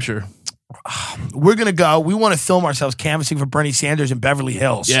 New Hampshire. We're gonna go. We want to film ourselves canvassing for Bernie Sanders in Beverly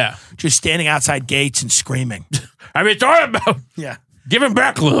Hills. Yeah, just standing outside gates and screaming. Have you thought about? Yeah, give him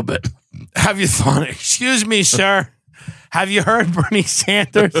back a little bit. Have you thought? Excuse me, sir. Have you heard Bernie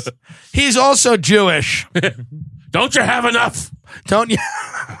Sanders? He's also Jewish. Don't you have enough? Don't you?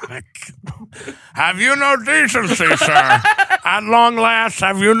 Have you no decency, sir? At long last,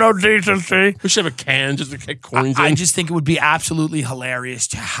 have you no decency? We should have a can just to get coins in. I just think it would be absolutely hilarious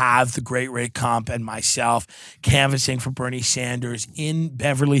to have the great Ray Kump and myself canvassing for Bernie Sanders in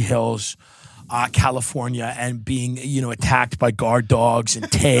Beverly Hills, California, and being, attacked by guard dogs and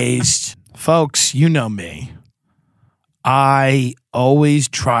tased. Folks, you know me. I always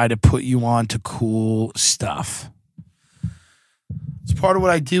try to put you on to cool stuff. It's part of what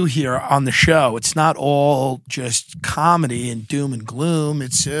I do here on the show. It's not all just comedy and doom and gloom.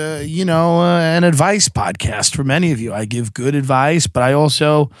 It's, an advice podcast for many of you. I give good advice, but I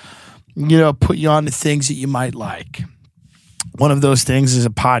also, put you on to things that you might like. One of those things is a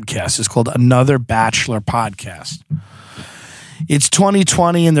podcast. It's called Another Bachelor Podcast. It's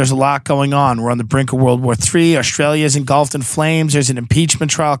 2020 and there's a lot going on. We're on the brink of World War III. Australia is engulfed in flames. There's an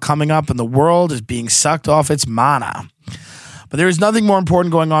impeachment trial coming up and the world is being sucked off its mana. But there is nothing more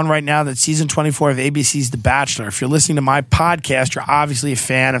important going on right now than season 24 of ABC's The Bachelor. If you're listening to my podcast, you're obviously a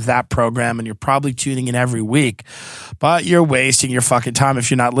fan of that program and you're probably tuning in every week. But you're wasting your fucking time if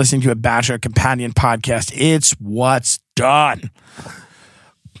you're not listening to a Bachelor companion podcast. It's what's done.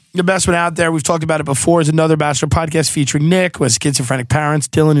 The best one out there, we've talked about it before, is Another Bachelor podcast featuring Nick, who has schizophrenic parents,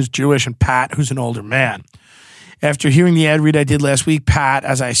 Dylan, who's Jewish, and Pat, who's an older man. After hearing the ad read I did last week, Pat,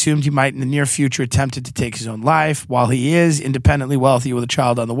 as I assumed he might in the near future, attempted to take his own life. While he is independently wealthy with a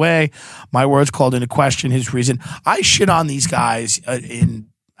child on the way, my words called into question his reason. I shit on these guys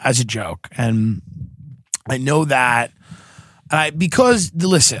as a joke, and I know that.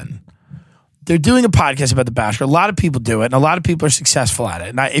 Listen, they're doing a podcast about The Bachelor. A lot of people do it, and a lot of people are successful at it.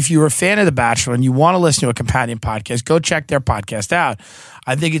 And if you're a fan of The Bachelor and you want to listen to a companion podcast, go check their podcast out.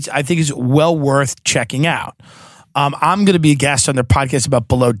 I think it's well worth checking out. I'm going to be a guest on their podcast about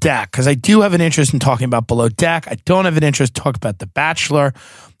Below Deck because I do have an interest in talking about Below Deck. I don't have an interest in talking about The Bachelor.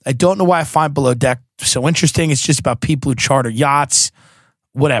 I don't know why I find Below Deck so interesting. It's just about people who charter yachts,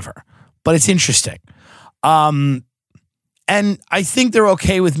 whatever. But it's interesting. And I think they're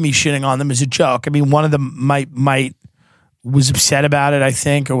okay with me shitting on them as a joke. I mean, one of them was upset about it, I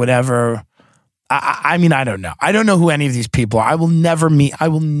think, or whatever. I mean, I don't know. I don't know who any of these people are. I will never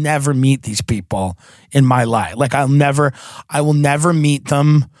meet these people in my life. Like I will never meet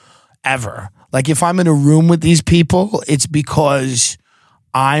them ever. Like if I'm in a room with these people, it's because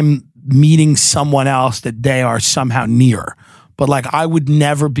I'm meeting someone else that they are somehow near. But like I would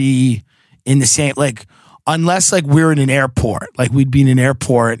never be in the same, like unless like we're in an airport, like we'd be in an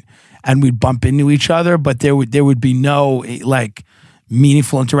airport and we'd bump into each other, but there would be no like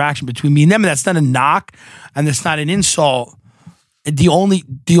meaningful interaction between me and them. And that's not a knock and that's not an insult. The only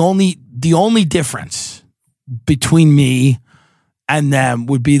difference between me and them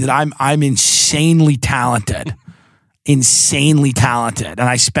would be that I'm insanely talented. And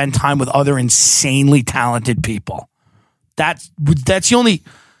I spend time with other insanely talented people. That's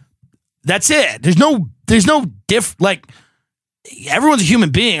it. There's no like everyone's a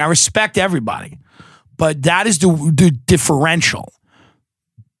human being. I respect everybody, but that is the differential.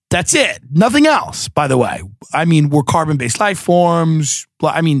 That's it. Nothing else, by the way. I mean, we're carbon-based life forms.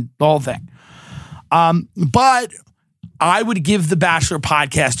 I mean, the whole thing. But I would give the Bachelor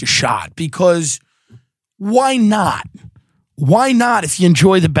podcast a shot because why not? Why not if you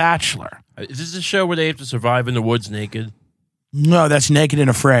enjoy The Bachelor? Is this a show where they have to survive in the woods naked? No, that's Naked and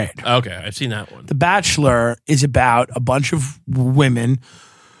Afraid. Okay, I've seen that one. The Bachelor is about a bunch of women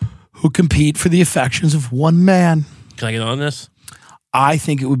who compete for the affections of one man. Can I get on this? I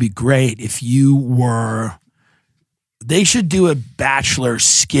think it would be great if you were. They should do a Bachelor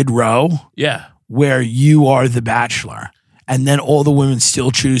Skid Row. Yeah. Where you are the Bachelor, and then all the women still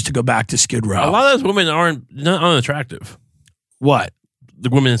choose to go back to Skid Row. A lot of those women aren't unattractive. What? The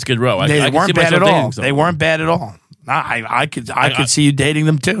women in Skid Row. They weren't bad at all. They weren't bad at all. I could see you dating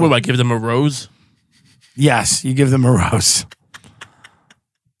them too. What, do I give them a rose? Yes, you give them a rose.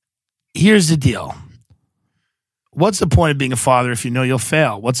 Here's the deal. What's the point of being a father if you know you'll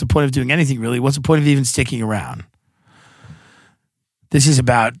fail? What's the point of doing anything, really? What's the point of even sticking around? This is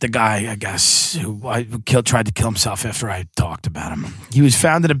about the guy, I guess, who tried to kill himself after I talked about him. He was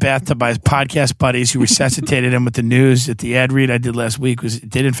found in a bathtub by his podcast buddies who resuscitated him with the news that the ad read I did last week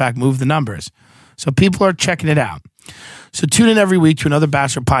did in fact move the numbers. So people are checking it out. So tune in every week to another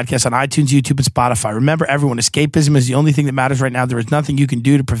Bachelor podcast on iTunes, YouTube, and Spotify. Remember, everyone, escapism is the only thing that matters right now. There is nothing you can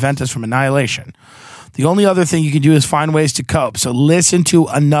do to prevent us from annihilation. The only other thing you can do is find ways to cope. So listen to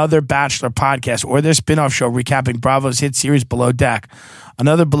another Bachelor podcast or their spin-off show recapping Bravo's hit series Below Deck,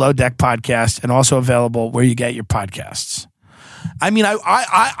 another Below Deck podcast, and also available where you get your podcasts. I mean,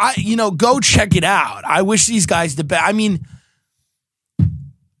 I go check it out. I wish these guys the best. I mean,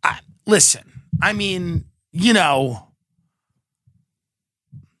 listen. I mean, here's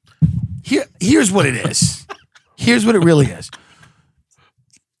what it is. Here's what it really is.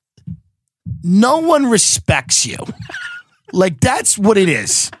 No one respects you. Like, that's what it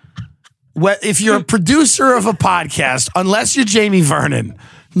is. If you're a producer of a podcast, unless you're Jamie Vernon,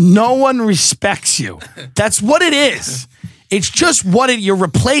 no one respects you. That's what it is. It's just you're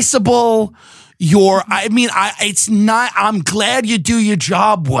replaceable. It's not, I'm glad you do your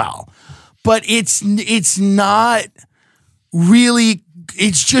job well, but it's not really,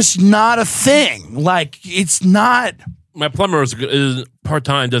 it's just not a thing. Like, it's not. My plumber is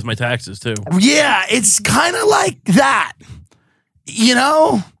part-time, does my taxes too. Yeah, it's kind of like that.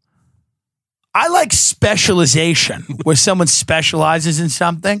 I like specialization where someone specializes in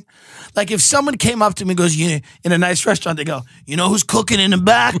something. Like if someone came up to me and goes, in a nice restaurant, they go, who's cooking in the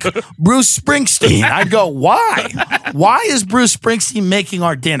back? Bruce Springsteen. I'd go, why? Why is Bruce Springsteen making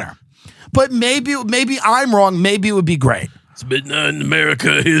our dinner? But maybe I'm wrong. Maybe it would be great. It's midnight in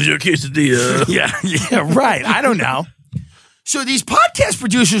America. Here's your quesadilla. Yeah, right. I don't know. So these podcast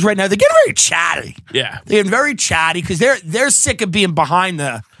producers right now, they're getting very chatty. Yeah. They're getting very chatty because they're sick of being behind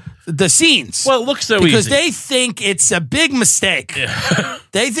the scenes. Well, it looks so because easy. they think it's a big mistake. Yeah.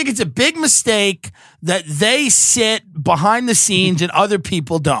 They think it's a big mistake that they sit behind the scenes and other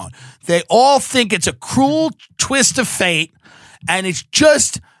people don't. They all think it's a cruel twist of fate, and it's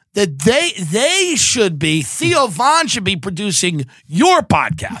just that they should be, Theo Von should be producing your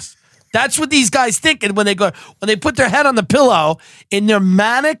podcast. That's what these guys think. And when they put their head on the pillow in their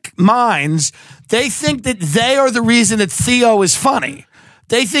manic minds, they think that they are the reason that Theo is funny.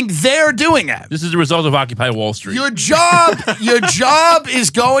 They think they're doing it. This is the result of Occupy Wall Street. Your job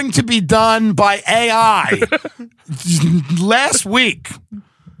is going to be done by AI last week.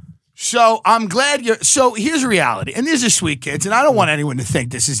 So I'm glad so here's reality. And these are sweet kids. And I don't want anyone to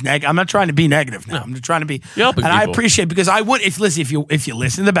think this is negative. I'm not trying to be negative now. I'm just trying to be. And I appreciate because I would, if you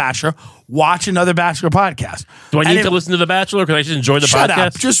listen to The Bachelor, watch another Bachelor podcast. Do I need to listen to The Bachelor? Because I just enjoy the podcast? Shut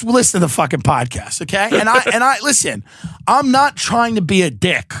up. Just listen to the fucking podcast, okay? And I listen, I'm not trying to be a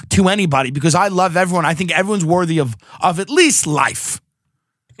dick to anybody because I love everyone. I think everyone's worthy of at least life.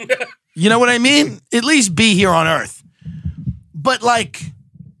 You know what I mean? At least be here on Earth. But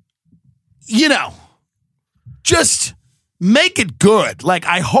just make it good. Like,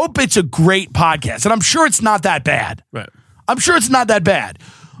 I hope it's a great podcast. And I'm sure it's not that bad. Right. I'm sure it's not that bad.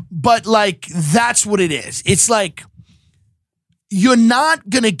 But, that's what it is. It's like, you're not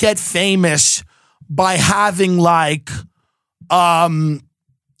going to get famous by having,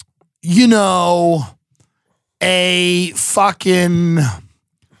 a fucking,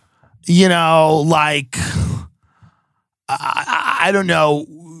 I don't know,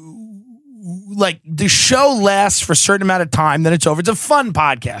 the show lasts for a certain amount of time, then it's over. It's a fun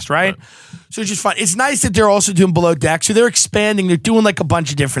podcast, right? So it's just fun. It's nice that they're also doing Below Deck. So they're expanding. They're doing a bunch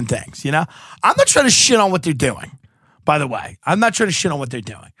of different things, I'm not trying to shit on what they're doing, by the way. I'm not trying to shit on what they're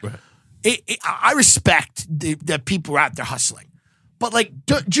doing. Right. I respect that people are out there hustling. But, I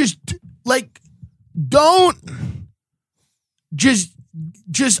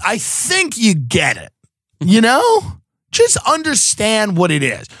think you get it, Just understand what it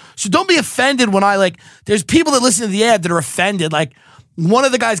is. So don't be offended when there's people that listen to the ad that are offended. One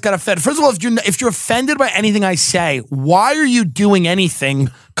of the guys got offended. First of all, if you're offended by anything I say, why are you doing anything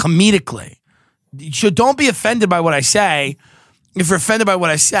comedically? So don't be offended by what I say. If you're offended by what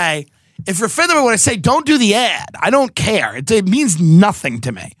I say, If you're offended by what I say, don't do the ad. I don't care. It means nothing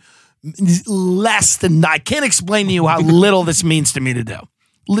to me. Less than, I can't explain to you how little this means to me to do.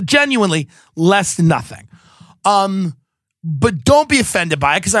 Genuinely, less than nothing. But don't be offended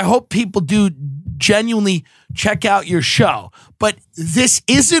by it, because I hope people do genuinely check out your show. But this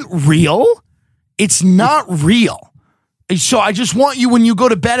isn't real. It's not real. So I just want you, when you go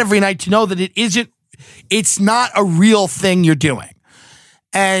to bed every night, to know that it's not a real thing you're doing.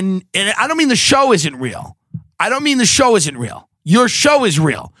 And I don't mean the show isn't real. I don't mean the show isn't real. Your show is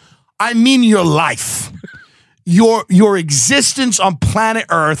real. I mean your life. Your existence on planet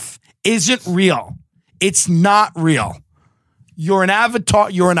Earth isn't real. It's not real. You're an avatar.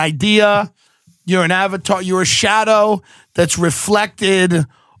 You're an idea. You're an avatar. You're a shadow that's reflected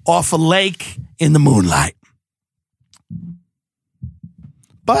off a lake in the moonlight.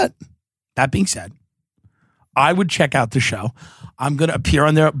 But that being said, I would check out the show. I'm going to appear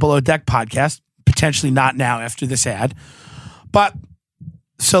on their Below Deck podcast, potentially not now after this ad. But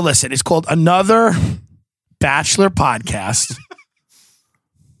so listen, it's called Another Bachelor Podcast.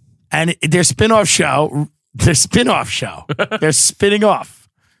 And their spin-off show, They're spinning off. If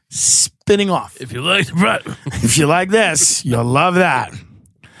you like the If you like this, you'll love that.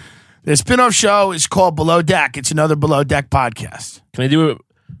 The spin-off show is called Below Deck. It's another Below Deck podcast. Can I do a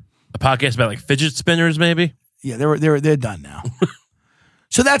podcast about like fidget spinners, maybe? Yeah, they're done now.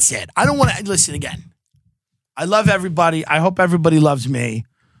 So that's it. I don't want to listen again. I love everybody. I hope everybody loves me.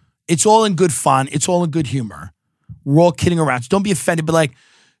 It's all in good fun. It's all in good humor. We're all kidding around. So don't be offended. But like,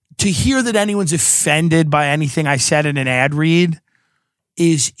 to hear that anyone's offended by anything I said in an ad read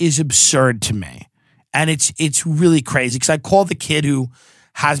is absurd to me. And it's really crazy, because I called the kid who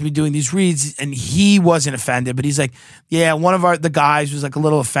has me doing these reads, and he wasn't offended, but he's like, yeah, one of the guys was like a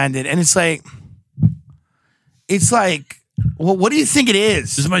little offended. And it's like, well, what do you think it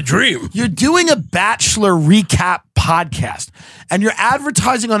is? This is my dream. You're doing a Bachelor recap podcast, and you're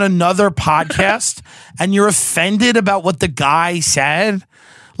advertising on another podcast, and you're offended about what the guy said.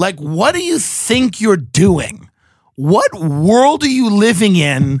 Like, what do you think you're doing? What world are you living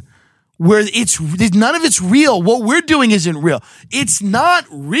in where none of it's real? What we're doing isn't real. It's not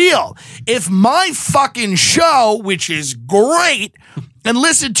real. If my fucking show, which is great and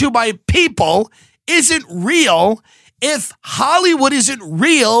listened to by people, isn't real, if Hollywood isn't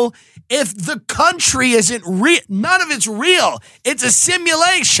real, if the country isn't real, none of it's real. It's a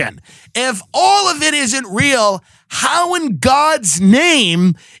simulation. If all of it isn't real, how in God's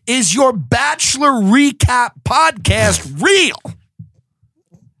name is your Bachelor recap podcast real?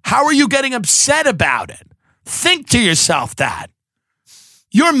 How are you getting upset about it? Think to yourself that.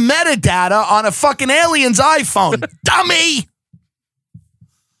 Your metadata on a fucking alien's iPhone, dummy.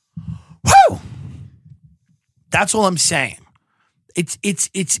 Whew. That's all I'm saying.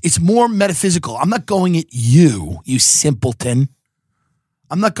 It's more metaphysical. I'm not going at you, you simpleton.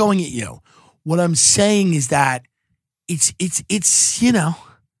 I'm not going at you. What I'm saying is that it's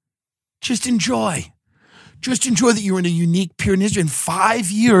just enjoy. Just enjoy that you're in a unique period in history. In 5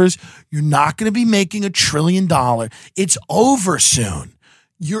 years, you're not going to be making $1 trillion. It's over soon.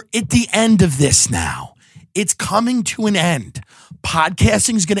 You're at the end of this now. It's coming to an end.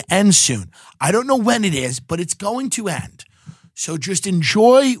 Podcasting is going to end soon. I don't know when it is, but it's going to end. So just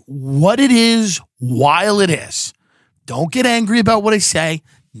enjoy what it is while it is. Don't get angry about what I say.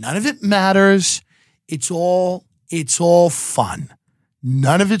 None of it matters. It's all fun.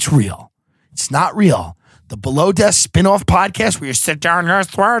 None of it's real. It's not real. The Below Deck spin-off podcast where you sit down here,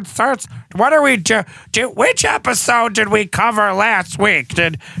 what do we do? Which episode did we cover last week?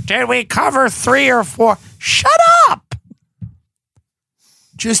 Did we cover 3 or 4? Shut up!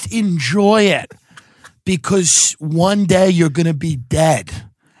 Just enjoy it, because one day you're going to be dead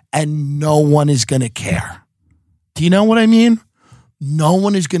and no one is going to care. Do you know what I mean? No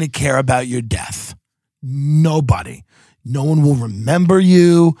one is going to care about your death. Nobody. No one will remember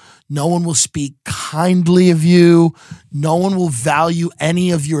you. No one will speak kindly of you. No one will value any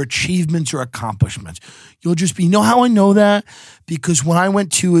of your achievements or accomplishments. You'll just be, you know how I know that? Because when I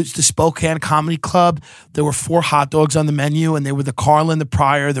went to the Spokane Comedy Club, there were 4 hot dogs on the menu, and they were the Carlin, the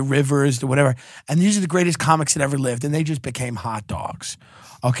Pryor, the Rivers, the whatever. And these are the greatest comics that ever lived, and they just became hot dogs.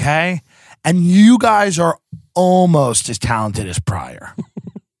 Okay? And you guys are almost as talented as Pryor.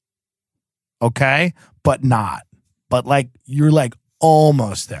 Okay? But not. But like, you're like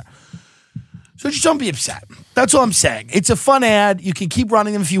almost there. So just don't be upset. That's all I'm saying. It's a fun ad. You can keep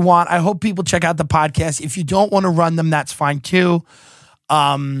running them if you want. I hope people check out the podcast. If you don't want to run them, that's fine too. If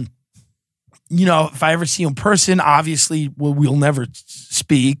I ever see you in person, obviously we'll never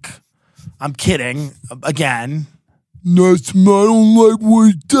speak. I'm kidding. Again, I don't like what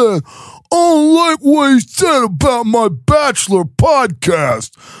he said. I don't like what he said about my Bachelor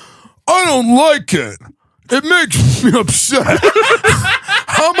podcast. I don't like it. It makes me upset.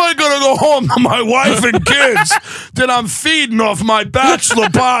 How am I going to go home to my wife and kids that I'm feeding off my Bachelor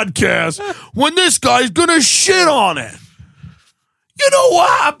podcast when this guy's going to shit on it? You know what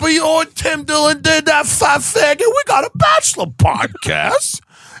happened? You know what Tim Dillon did, that fat faggot? We got a Bachelor podcast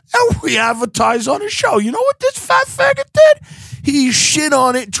and we advertise on the show. You know what this fat faggot did? He shit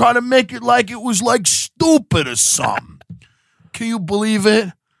on it, trying to make it like it was like stupid or something. Can you believe it?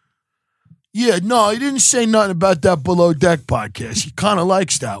 Yeah, no, he didn't say nothing about that Below Deck podcast. He kind of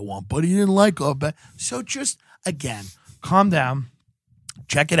likes that one, but he didn't like all that. So just, again, calm down.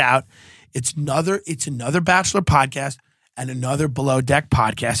 Check it out. It's another Bachelor podcast and another Below Deck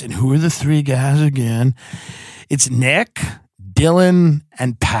podcast. And who are the three guys again? It's Nick, Dylan,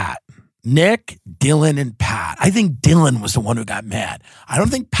 and Pat. Nick, Dylan, and Pat. I think Dylan was the one who got mad. I don't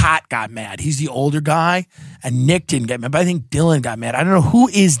think Pat got mad. He's the older guy, and Nick didn't get mad, but I think Dylan got mad. I don't know who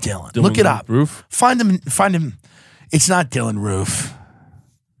is Dylan. Look it up. Roof? Find him. It's not Dylan Roof.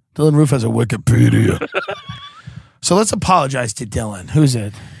 Dylan Roof has a Wikipedia. So let's apologize to Dylan. Who's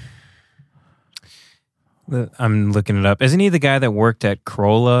it? I'm looking it up. Isn't he the guy that worked at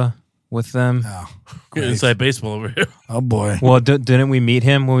Crolla with them? Oh, Inside baseball over here. Oh boy. Well, didn't we meet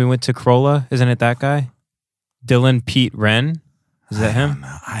him when we went to Crolla? Isn't it that guy? Dylan Pete Wren? Is that him?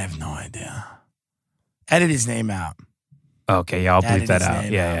 I have no idea. Edit his name out. Okay, yeah, I'll bleep Edit that his out.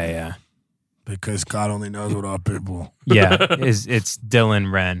 name Yeah. Because God only knows what our people. Yeah, it's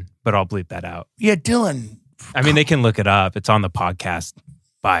Dylan Wren, but I'll bleep that out. Yeah, Dylan. I mean, they can look it up. It's on the podcast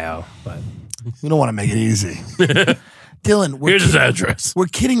bio, but We don't want to make it easy. Dylan, Here's his address. We're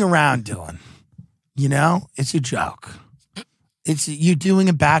kidding around, Dylan. You know, it's a joke. It's you doing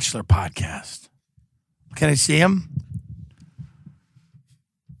a Bachelor podcast. Can I see him?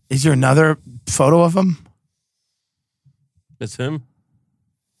 Is there another photo of him? That's him.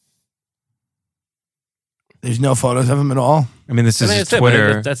 There's no photos of him at all? I mean, this I is think his that's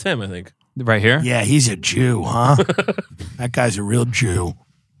Twitter. him. That's him, I think. Right here? Yeah, he's a Jew, huh? That guy's a real Jew.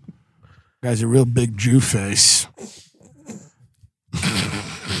 Guy's a real big Jew face.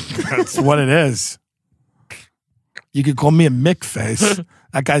 That's what it is. You could call me a Mick face.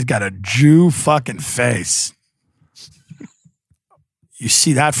 That guy's got a Jew fucking face. You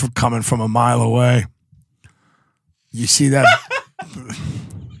see that from coming from a mile away. You see that.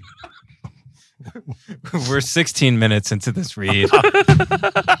 We're 16 minutes into this read.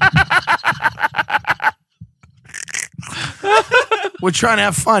 We're trying to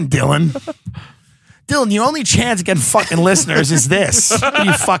have fun, Dylan. Dylan, the only chance of getting fucking listeners is this. Are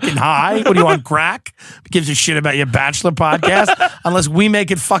you fucking high? What, do you want crack? Who gives a shit about your Bachelor podcast? Unless we make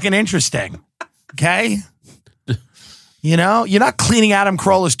it fucking interesting. Okay? You know? You're not cleaning Adam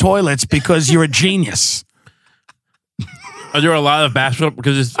Carolla's toilets because you're a genius. Are there a lot of Bachelor?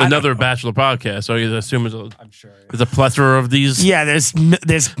 Because it's another Bachelor podcast, so you assume there's a plethora of these. Yeah, there's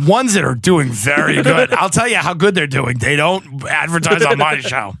ones that are doing very good. I'll tell you how good they're doing. They don't advertise on my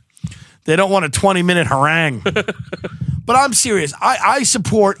show. They don't want a 20-minute harangue. But I'm serious. I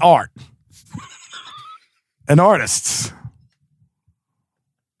support art and artists.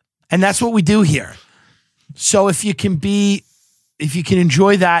 And that's what we do here. So if you can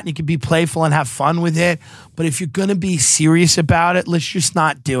enjoy that and you can be playful and have fun with it, but if you're going to be serious about it, let's just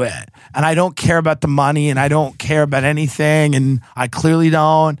not do it. And I don't care about the money and I don't care about anything. And I clearly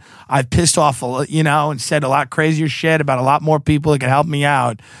don't. I've pissed off, and said a lot crazier shit about a lot more people that can help me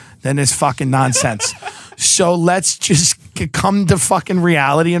out than this fucking nonsense. So let's just come to fucking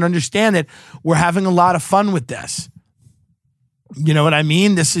reality and understand that we're having a lot of fun with this. You know what I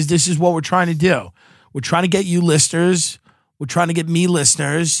mean? This is what we're trying to do. We're trying to get you listeners. We're trying to get me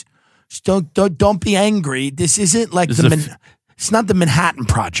listeners. Just don't be angry. This isn't like it's not the Manhattan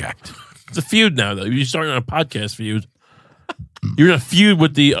Project. It's a feud now, though. You're starting on a podcast feud. You're in a feud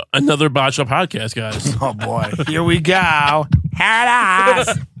with the another Bachelor podcast guys. Oh boy, here we go.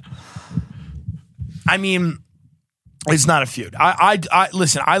 I mean, it's not a feud. I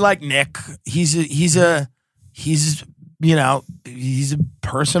listen. I like Nick. He's a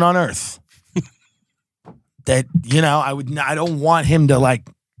person on Earth. That I don't want him to like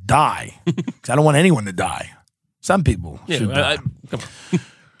die because I don't want anyone to die. Some people should die.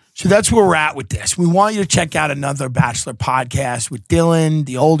 So that's where we're at with this. We want you to check out another Bachelor podcast with Dylan,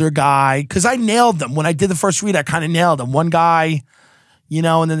 the older guy, because I nailed them when I did the first read. I kind of nailed them. One guy, and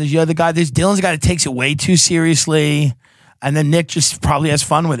then there's the other guy. There's Dylan's a guy that takes it way too seriously. And then Nick just probably has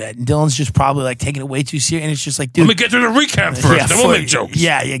fun with it. And Dylan's just probably like taking it way too serious. And it's just like, dude. Let me get through the recap first. Then we'll make jokes.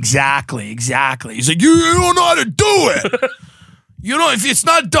 Yeah, exactly. He's like, you don't know how to do it. You know, if it's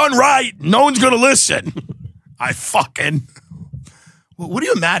not done right, no one's going to listen. What are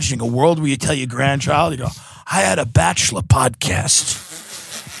you imagining? A world where you tell your grandchild, you go, I had a Bachelor podcast.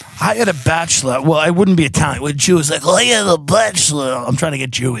 Well, I wouldn't be Italian. With Jew, it's like, I had a Bachelor. I'm trying to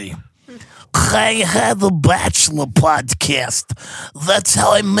get Jewy. I had a Bachelor podcast. That's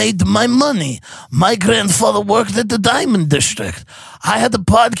how I made my money. My grandfather worked at the Diamond District. I had a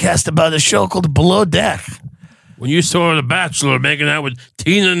podcast about a show called Below Deck. When you saw The Bachelor making out with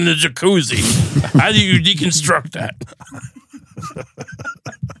Tina in the jacuzzi, how do you deconstruct that?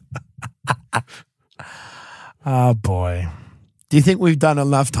 Oh, boy. Do you think we've done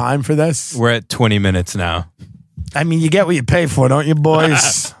enough time for this? We're at 20 minutes now. I mean, you get what you pay for, don't you,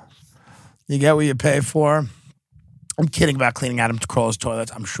 boys? You get what you pay for. I'm kidding about cleaning Adam Carolla's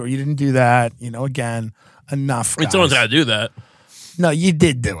toilets. I'm sure you didn't do that. You know, again, enough. Guys. Someone's got to do that. No, you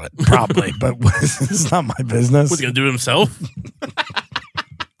did do it, probably, but it's not my business. What's he going to do it himself?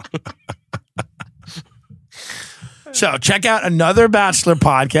 So check out another Bachelor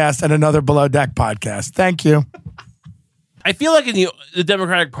podcast and another Below Deck podcast. Thank you. I feel like in the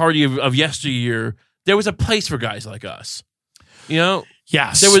Democratic Party of yesteryear, there was a place for guys like us. You know?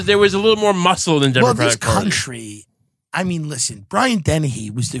 Yes. There was a little more muscle than Democratic Party. Well, this country, I mean, listen, Brian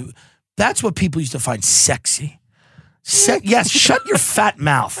Dennehy that's what people used to find sexy. Yes, shut your fat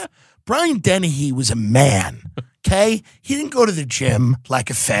mouth. Brian Dennehy was a man, okay? He didn't go to the gym like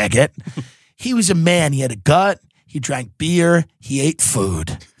a faggot. He was a man. He had a gut. He drank beer. He ate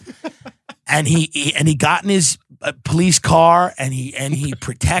food. And he got in his police car and he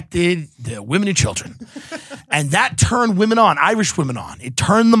protected the women and children. And that turned women on, Irish women on. It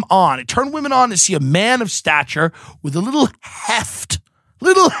turned them on. It turned women on to see a man of stature with a little heft.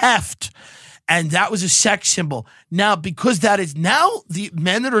 And that was a sex symbol. Now, because that is now, the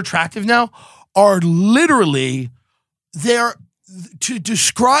men that are attractive now are literally, to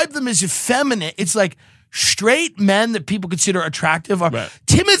describe them as effeminate, it's like straight men that people consider attractive. Right.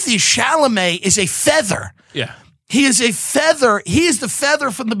 Timothy Chalamet is a feather. Yeah. He is a feather. He is the feather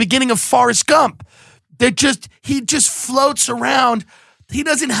from the beginning of Forrest Gump. He just floats around. He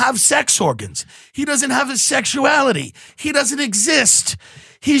doesn't have sex organs. He doesn't have a sexuality. He doesn't exist.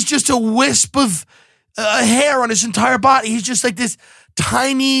 He's just a wisp of hair on his entire body. He's just like this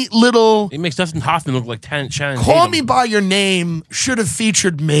tiny little. He makes Dustin Hoffman look like Shannon Tatum. Call Me By Your Name should have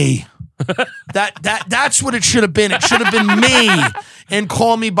featured me. That's what it should have been. It should have been me and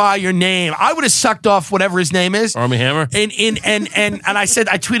Call Me By Your Name. I would have sucked off whatever his name is. Armie Hammer. And I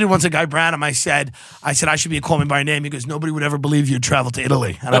tweeted once at Guy Branum. I said I should be a Call Me By Your Name because nobody would ever believe you'd travel to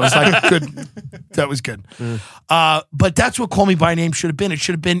Italy. And I was like, good. That was good. But that's what Call Me By Your Name should have been. It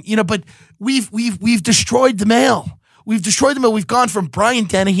should have been, but we've destroyed the male. We've destroyed the male. We've gone from Brian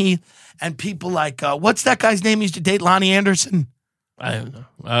Dennehy and people like what's that guy's name? He used to date Lonnie Anderson. I don't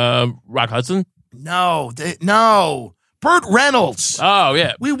know. Rock Hudson? No. Burt Reynolds. Oh,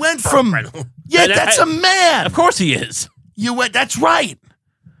 yeah. We went from... Yeah, that's a man. Of course he is. That's right.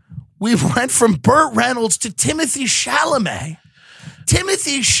 We went from Burt Reynolds to Timothy Chalamet.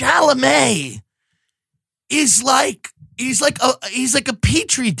 Timothy Chalamet is like... He's like a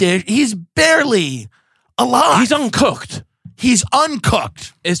petri dish. He's barely alive. He's uncooked. He's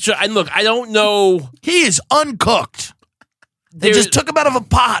uncooked. It's just... And look, I don't know... He is uncooked. They just took him out of a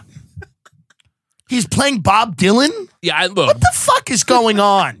pot. He's playing Bob Dylan? Yeah, look. What the fuck is going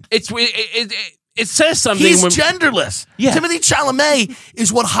on? It says something. He's genderless. Yeah. Timothy Chalamet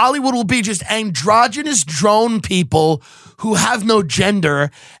is what Hollywood will be, just androgynous drone people who have no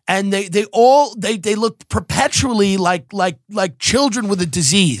gender, and they look perpetually like children with a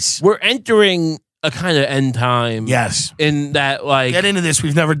disease. We're entering a kind of end time. Yes. In that, like... Get into this.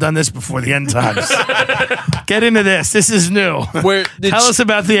 We've never done this before, the end times. Get into this. This is new. Tell us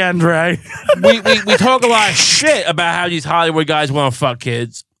about the end, Ray. we talk a lot of shit about how these Hollywood guys want to fuck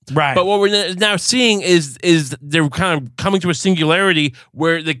kids. Right. But what we're now seeing is they're kind of coming to a singularity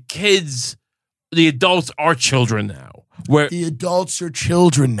where the adults are children now. Where the adults are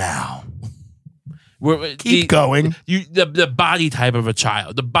children now. Keep going. The body type of a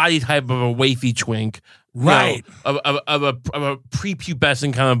child, the body type of a wafy twink, right? Of a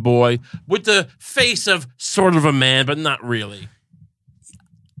prepubescent kind of boy with the face of sort of a man, but not really.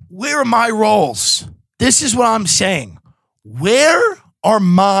 Where are my roles? This is what I'm saying. Where are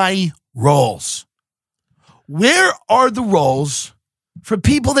my roles? Where are the roles for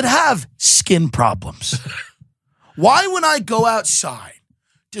people that have skin problems? Why, when I go outside,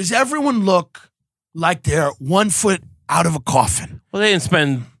 does everyone look like they're 1 foot out of a coffin. Well, they didn't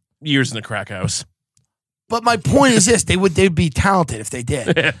spend years in the crack house. But my point is this: they'd be talented if they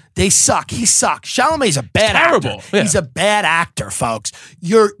did. They suck. He sucks. Chalamet's a bad Terrible. actor. Yeah. He's a bad actor, folks.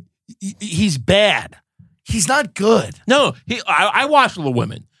 He's bad. He's not good. No, I watched Little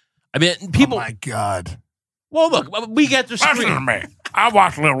Women. I mean, people. Oh my God. Well, look, we get the Listen to screen. me. I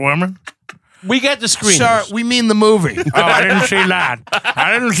watched Little Women. We get the screen. Sir, we mean the movie. Oh, I didn't see that.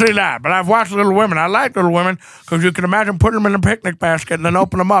 I didn't see that. But I've watched Little Women. I like Little Women because you can imagine putting them in a picnic basket and then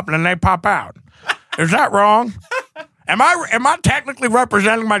open them up and then they pop out. Is that wrong? Am I technically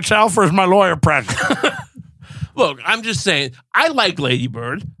representing myself or is my lawyer present? Look, I'm just saying, I like Lady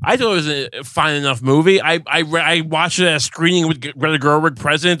Bird. I thought it was a fine enough movie. I watched it at a screening with Greta Gerwig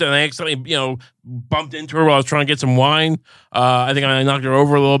present, and I accidentally, bumped into her while I was trying to get some wine. I think I knocked her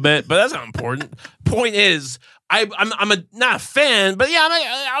over a little bit, but that's not important. Point is, I'm not a fan, but yeah,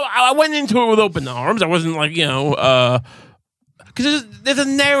 I went into it with open arms. I wasn't like, because there's a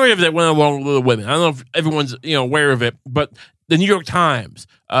narrative that went along with Little Women. I don't know if everyone's aware of it, but the New York Times,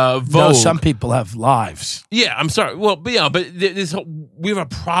 Vogue. No, some people have lives. Yeah, I'm sorry. Well, but we have a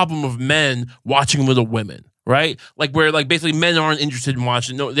problem of men watching Little Women, right? Like where basically men aren't interested in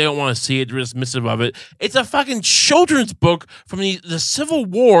watching. No, they don't want to see it. They're dismissive of it. It's a fucking children's book from the Civil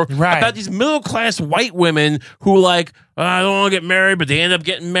War about these middle class white women who I don't want to get married, but they end up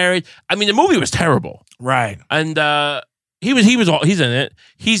getting married. I mean, the movie was terrible, right? And he's in it.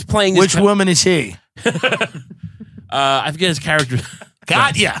 He's playing which woman is he? I forget his character.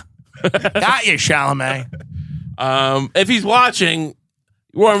 Got ya, Chalamet. If he's watching,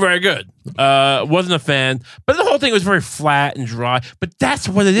 you weren't very good. Wasn't a fan, but the whole thing was very flat and dry. But that's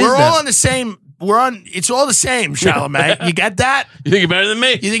what it is. We're all on the same. It's all the same, Chalamet. You get that? You think you're better than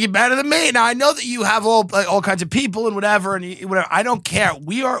me? You think you're better than me? Now I know that you have all kinds of people and whatever, I don't care.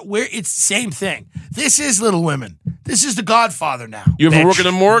 It's the same thing. This is Little Women. This is The Godfather now. You ever work in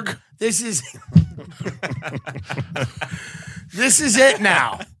a morgue? This is this is it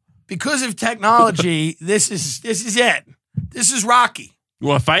now. Because of technology, this is it. This is Rocky. You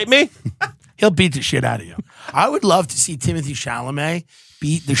want to fight me? He'll beat the shit out of you. I would love to see Timothy Chalamet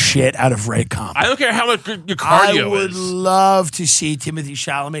beat the shit out of Ray Comp. I don't care how much your cardio is. I would love to see Timothy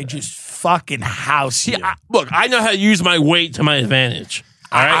Chalamet just fucking house you. Look, I know how to use my weight to my advantage.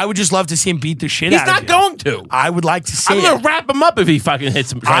 All right? I would just love to see him beat the shit out of you. He's not going to. I would like to see I'm going to wrap him up if he fucking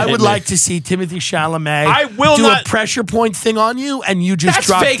hits him. I would like to see Timothy Chalamet do a pressure point thing on you and you just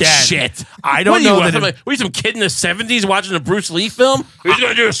drop dead. That's fake shit. I don't know that. Were you some kid in the 70s watching a Bruce Lee film? He's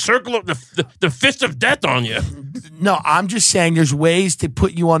going to do a circle of the fist of death on you. No, I'm just saying there's ways to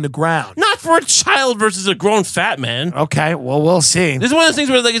put you on the ground. Not for a child versus a grown fat man. Okay, well, we'll see. This is one of those things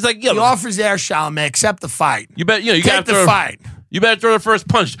where it's like, the offer's there, Chalamet. Accept the fight. You bet. You take the fight. You better throw the first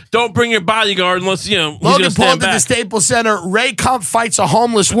punch. Don't bring your bodyguard unless Logan Paul at the Staples Center. Ray Comp fights a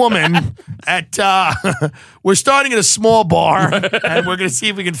homeless woman at. We're starting at a small bar, and we're going to see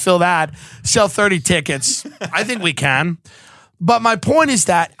if we can fill that. Sell 30 tickets. I think we can. But my point is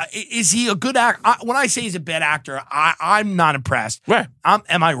that is he a good actor? When I say he's a bad actor, I'm not impressed. Right?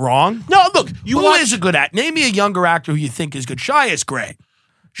 Am I wrong? No. Look, who is a good actor? Name me a younger actor who you think is good. Shia is great.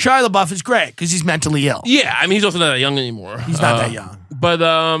 Shia LaBeouf is great because he's mentally ill. Yeah, I mean he's also not that young anymore. He's not that young. But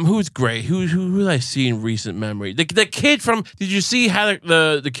who's great? Who did I see in recent memory? The kid from. Did you see how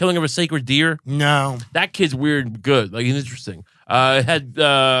the Killing of a Sacred Deer? No. That kid's weird and good. Like he's interesting. It had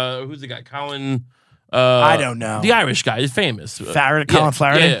who's the guy? Colin. I don't know. The Irish guy. He's famous. Colin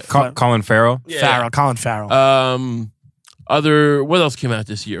Flaherty. Yeah. Colin Farrell. Yeah. Colin Farrell. What else came out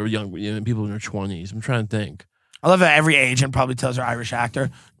this year? Young people in their 20s. I'm trying to think. I love how every agent probably tells their Irish actor,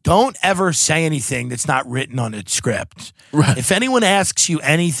 don't ever say anything that's not written on a script. Right. If anyone asks you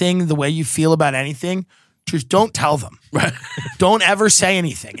anything, the way you feel about anything, just don't tell them. Right. Don't ever say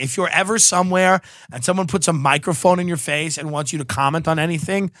anything. If you're ever somewhere and someone puts a microphone in your face and wants you to comment on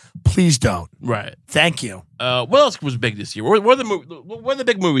anything, please don't. Right. Thank you. What else was big this year? What are the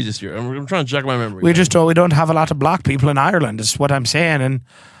big movies this year? I'm trying to jog my memory. We don't have a lot of black people in Ireland, is what I'm saying. And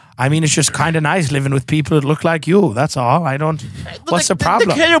I mean, it's just kind of nice living with people that look like you. That's all. What's the problem?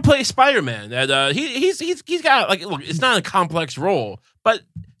 The kid who plays Spider-Man, he's got look. It's not a complex role, but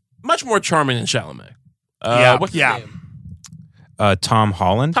much more charming than Chalamet. What's his name? Tom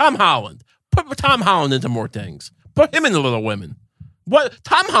Holland. Tom Holland. Put Tom Holland into more things. Put him into Little Women. What?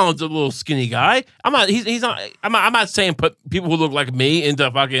 Tom Holland's a little skinny guy. I'm not saying put people who look like me into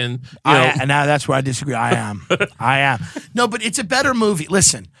fucking. And now that's where I disagree. I am. No, but it's a better movie.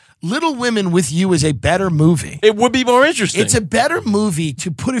 Listen, Little Women with you is a better movie. It would be more interesting. It's a better movie to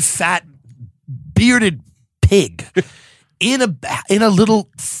put a fat bearded pig in a little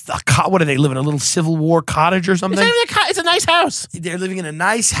what do they live in? A little Civil War cottage or something? It's a nice house. They're living in a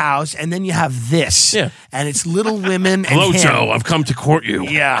nice house, and then you have this. Yeah. And it's Little Women and Hello, him. Joe. I've come to court you.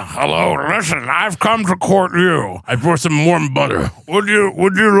 Yeah. Hello. Listen, I've come to court you. I brought some warm butter. Would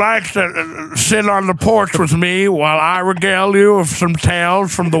you like to sit on the porch with me while I regale you of some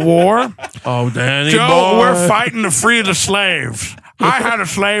tales from the war? Oh, Danny Joe, boy. we're fighting to free the slaves. I had a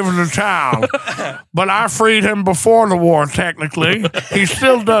slave in the town, but I freed him before the war, technically. He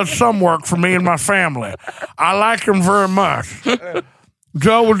still does some work for me and my family. I like him very much.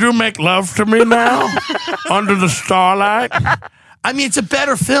 Joe, would you make love to me now? Under the starlight? I mean, it's a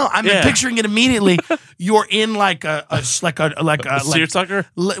better film. I'm picturing it immediately. You're in like a seersucker?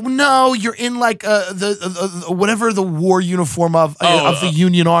 No, you're in like the whatever the war uniform of the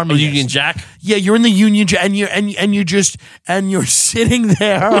Union Army. Union Jack? Yeah, you're in the Union Jack, and you're sitting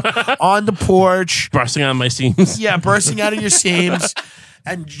there on the porch, Bursting out of my seams. yeah, bursting out of your seams.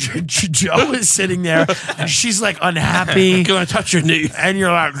 And Joe is sitting there, and she's like unhappy. Gonna touch your knee. And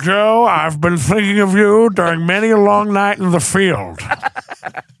you're like, Joe, I've been thinking of you during many a long night in the field.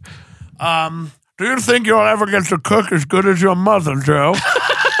 Do you think you'll ever get to cook as good as your mother, Joe?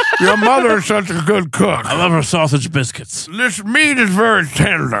 Your mother is such a good cook. I love her sausage biscuits. This meat is very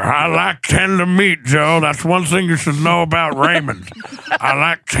tender. I like tender meat, Joe. That's one thing you should know about Raymond. I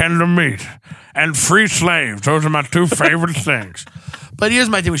like tender meat. And free slaves. Those are my two favorite things. But here's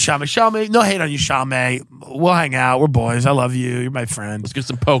my thing with Chalamet. Chalamet, no hate on you, Chalamet. We'll hang out. We're boys. I love you. You're my friend. Let's get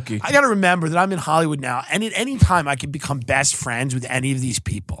some pokey. I got to remember that I'm in Hollywood now, and at any time I can become best friends with any of these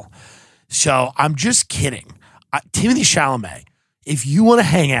people. So I'm just kidding. Timothy Chalamet, if you want to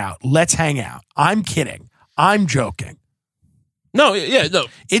hang out, let's hang out. I'm kidding. I'm joking. No, yeah, no.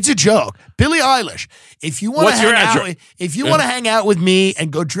 It's a joke. Billie Eilish, if you want to hang out with me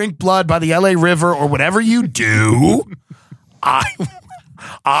and go drink blood by the LA River or whatever you do,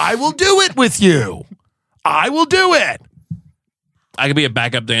 I will do it with you. I will do it. I could be a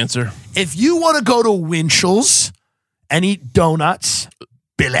backup dancer. If you want to go to Winchell's and eat donuts,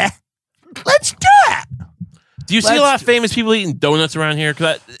 Billy, let's do it. Do you see a lot of famous people eating donuts around here?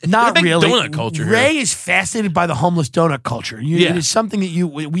 Not big really. Donut culture. Ray is fascinated by the homeless donut culture. It is something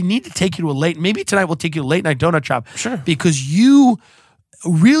that we need to take you to maybe tonight we'll take you to a late night donut shop. Sure. Because you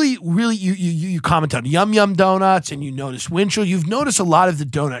really, you comment on Yum Yum Donuts and you notice Winchell. You've noticed a lot of the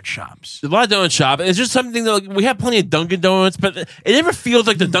donut shops. A lot of donut shop. It's just something that we have plenty of Dunkin' Donuts, but it never feels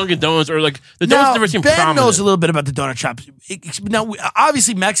like the Dunkin' Donuts or like the donuts never seem Ben prominent. knows a little bit about the donut shops. Now,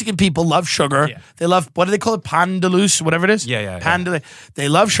 obviously, Mexican people love sugar. Yeah. They love, what do they call it? Pan de luz, whatever it is? Pan de luz. They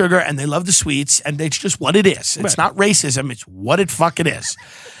love sugar and they love the sweets, and it's just what it is. It's not racism. It's what it fucking is.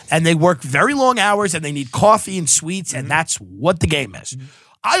 And they work very long hours, and they need coffee and sweets, and that's what the game is.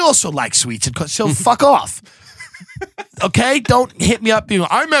 I also like sweets, so fuck off. Okay? Don't hit me up being,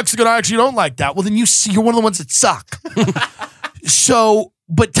 I'm Mexican, I actually don't like that. Well, then you're one of the ones that suck. So,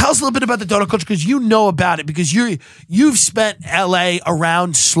 but tell us a little bit about the donut culture, because you know about it, because you've spent LA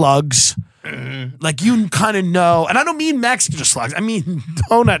around slugs. Like, you kind of know, and I don't mean Mexican slugs. I mean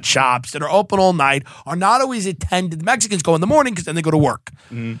donut shops that are open all night, are not always attended. The Mexicans go in the morning because then they go to work.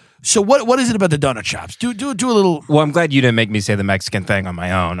 So what is it about the donut shops? Do a little. Well, I'm glad you didn't make me say the Mexican thing on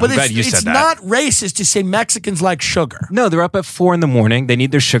my own. But I'm glad you said that. It's not racist to say Mexicans like sugar. No, they're up at 4 a.m. They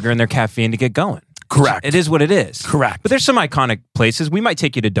need their sugar and their caffeine to get going. Correct. It is what it is. Correct. But there's some iconic places. We might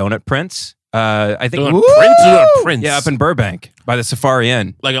take you to Donut Prince. I think Prince. Yeah, up in Burbank by the Safari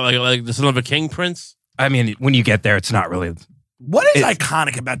Inn. Like the son of a king prince. I mean, when you get there, it's not really. What is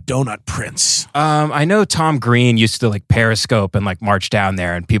iconic about Donut Prince? I know Tom Green used to like periscope and like march down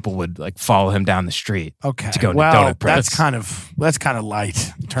there, and people would like follow him down the street. Okay, to go to Donut Prince. That's kind of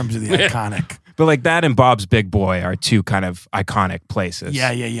light in terms of the iconic. But like that and Bob's Big Boy are two kind of iconic places.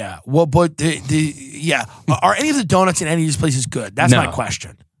 Yeah. Well, but are any of the donuts in any of these places good? That's my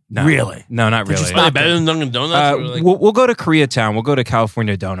question. No. Really? No, not really. Are they better than Dunkin' Donuts? We'll go to Koreatown. We'll go to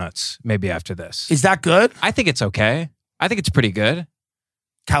California Donuts maybe after this. Is that good? I think it's okay. I think it's pretty good.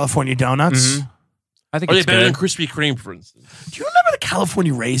 California Donuts? Mm-hmm. I think Are it's they better good. than Krispy Kreme, for instance? Do you remember the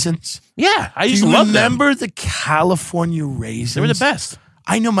California raisins? Yeah, I Do used to you love them. remember the California raisins? They were the best.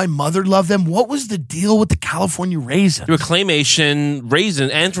 I know my mother loved them. What was the deal with the California raisins? They were claymation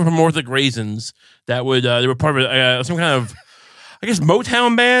raisin, anthropomorphic raisins that would they were part of some kind of I guess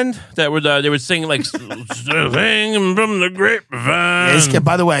Motown band that would they would sing like "Sing from the grapevine."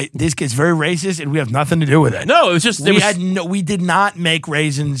 By the way, this gets very racist, and we have nothing to do with it. No, it was just we did not make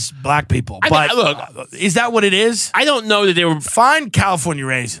raisins black people. But look, is that what it is? I don't know that they were. Find California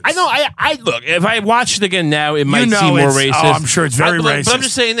raisins. I know. I look. If I watched it again now, it might You know seem more it's- racist. oh, I'm sure it's very racist. But I'm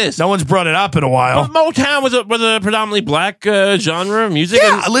just saying this. No one's brought it up in a while. But Motown was a predominantly black genre of music.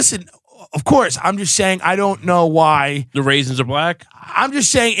 Yeah, and listen. Of course, I'm just saying I don't know why. the raisins are black. I'm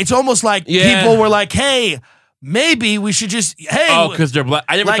just saying it's almost like people were like, "Hey, maybe we should just Because they're black.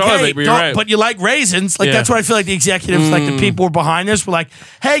 I never like, thought of hey, it, but you're don't- right. but you like raisins." Like Yeah. that's what I feel like the executives, like the people were behind this, were like,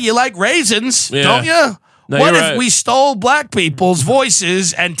 "Hey, you like raisins, Yeah. don't you?" No, What you're if right. we stole black people's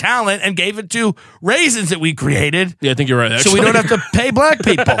voices and talent and gave it to raisins that we created? Yeah, I think you're right. So we actually. don't have to pay black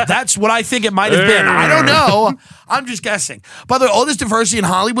people. That's what I think it might have been. I don't know. I'm just guessing. By the way, all this diversity in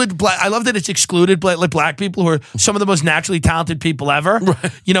Hollywood, I love that it's excluded like black people who are some of the most naturally talented people ever.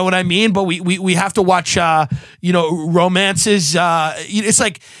 Right. You know what I mean? But we have to watch romances. It's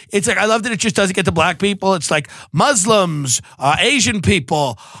like I love that it just doesn't get to black people. It's like Muslims, Asian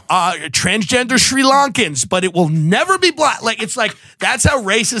people, transgender Sri Lankans, but it will never be black. Like it's like that's how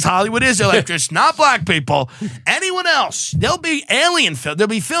racist Hollywood is. They're like just not black people. Anyone else? There'll be alien film. There'll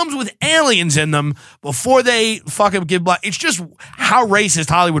be films with aliens in them before they fucking give black. It's just how racist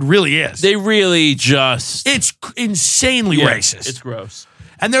Hollywood really is. They really just. It's insanely racist. It's gross.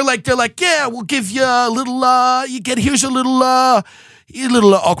 And they're like, yeah, we'll give you a little. Here's a little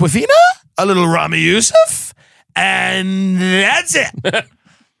Aquafina, a little Rami Youssef, and that's it.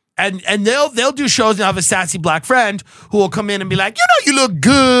 And they'll do shows and have a sassy black friend who will come in and be like, you look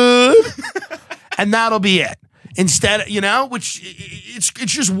good, and that'll be it. Instead, which it's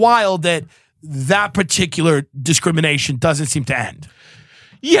just wild that particular discrimination doesn't seem to end.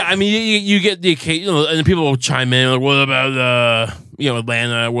 Yeah, I mean, you get the occasion, and then people will chime in like, "What about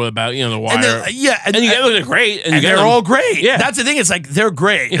Atlanta? What about The Wire?" And you get they're great, and they're all great. Yeah, that's the thing. It's like they're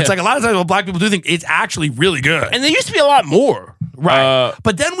great. Yeah. It's like a lot of times what black people do think it's actually really good. and there used to be a lot more, Right.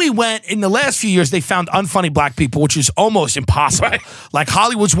 But then we went, in the last few years, they found unfunny black people, which is almost impossible. Right. Like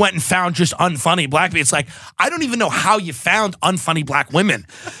Hollywood's went and found just unfunny black people. It's like, I don't even know how you found unfunny black women.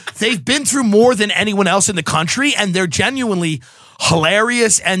 They've been through more than anyone else in the country, and they're genuinely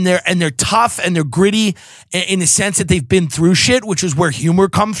hilarious, and they're tough, and they're gritty in the sense that they've been through shit, which is where humor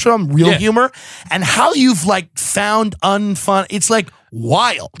comes from, real humor. And how you've found unfun, it's like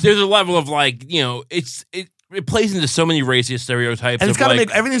wild. There's a level of it plays into so many racist stereotypes. And it's got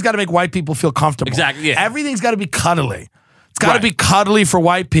to everything's got to make white people feel comfortable. Exactly, yeah. Everything's got to be cuddly. It's got to be cuddly for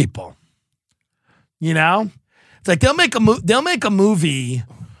white people. It's like they'll make a movie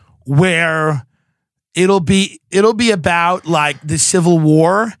where it'll be about like the Civil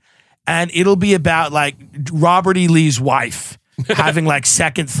War, and it'll be about like Robert E. Lee's wife having like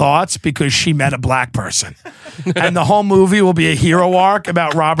second thoughts because she met a black person, and the whole movie will be a hero arc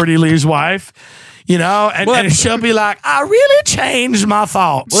about Robert E. Lee's wife. And she'll be like, I really changed my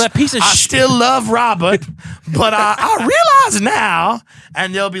thoughts. Well, that piece of I shit. still love Robert, but I realize now.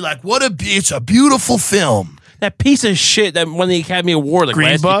 And they'll be like, it's a beautiful film. That piece of shit that won the Academy Award, like Green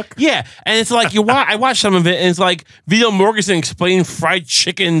last Book? year. Yeah, and it's like I watched some of it, and it's like Vito Mortensen explaining fried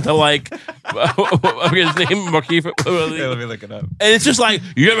chicken to like his name Marquis. Let me look it up. And it's just like,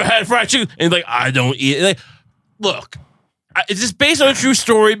 you ever had fried chicken? And he's like, I don't eat it. Like, look, it's just based on a true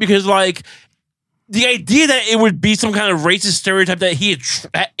story because like. The idea that it would be some kind of racist stereotype that he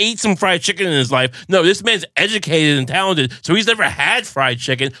had ate some fried chicken in his life. No, this man's educated and talented, so he's never had fried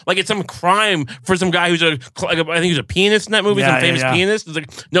chicken. Like it's some crime for some guy who's I think he's a pianist in that movie, some famous pianist. It's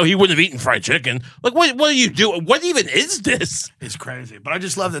like, no, he wouldn't have eaten fried chicken. Like, what do you do? What even is this? It's crazy. But I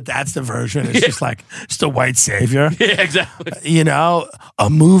just love that that's the version. It's just like, just a white savior. Yeah, exactly. A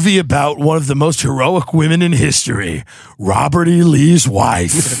movie about one of the most heroic women in history, Robert E. Lee's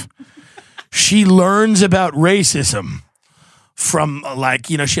wife. She learns about racism from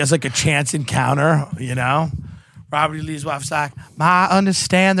she has like a chance encounter, Robert E. Lee's wife's like, I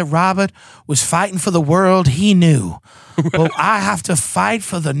understand that Robert was fighting for the world he knew, but I have to fight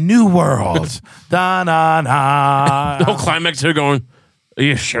for the new world. Da, na, na. The whole climax here going, are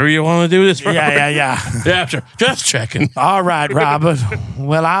you sure you want to do this? Robert? Yeah. Yeah, sure. Just checking. All right, Robert.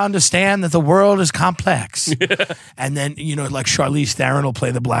 Well, I understand that the world is complex. Yeah. And then, like Charlize Theron will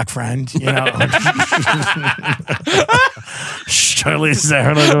play the black friend, Charlize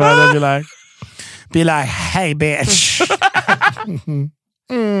Theron will be like, hey, bitch.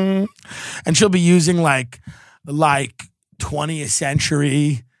 And she'll be using like 20th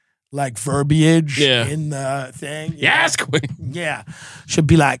century like verbiage Yeah. in the thing. Yes, Queen. Yeah. Should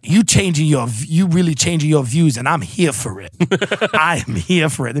be like, you really changing your views, and I'm here for it. I am here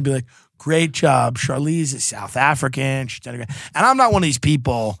for it. They'd be like, great job. Charlize is South African. She's done great. And I'm not one of these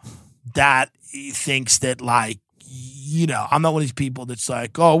people that thinks that, like, I'm not one of these people that's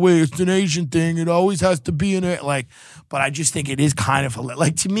like, oh, wait, it's an Asian thing. It always has to be in it. Like, but I just think it is kind of,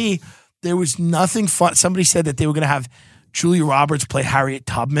 like, to me, there was nothing fun. Somebody said that they were going to have Julia Roberts play Harriet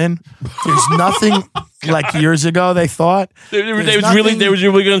Tubman. There's nothing, like years ago, they thought. They was really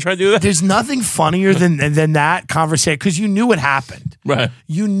going to try to do that? There's nothing funnier than that conversation, because you knew what happened. Right.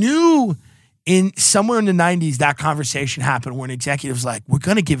 You knew somewhere in the 90s that conversation happened where an executive was like, we're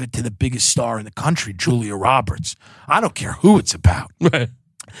going to give it to the biggest star in the country, Julia Roberts. I don't care who it's about. Right.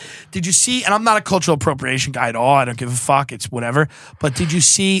 Did you see, and I'm not a cultural appropriation guy at all, I don't give a fuck, it's whatever, but did you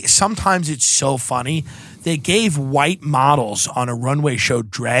see, sometimes it's so funny, they gave white models on a runway show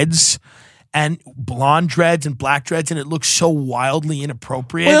dreads, and blonde dreads and black dreads, and it looks so wildly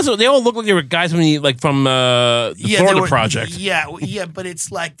inappropriate. Well, they all look like they were guys from the Florida Project. Yeah, but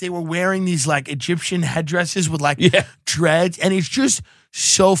it's like they were wearing these like Egyptian headdresses with like dreads, and it's just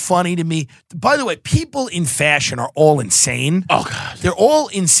so funny to me. By the way, people in fashion are all insane. Oh God, they're all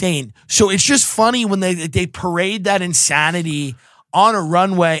insane. So it's just funny when they parade that insanity on a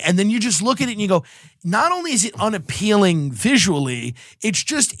runway, and then you just look at it and you go, not only is it unappealing visually, it's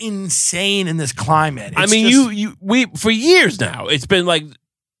just insane in this climate. I mean, we for years now, it's been like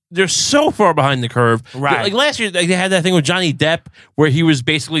they're so far behind the curve. Right. Like last year, they had that thing with Johnny Depp where he was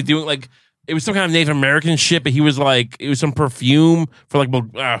basically doing like, it was some kind of Native American shit, but he was like, it was some perfume for like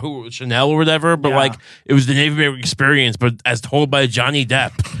Chanel or whatever, but like it was the Native American experience, but as told by Johnny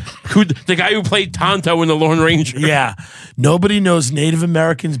Depp, the guy who played Tonto in The Lone Ranger. Yeah. Nobody knows Native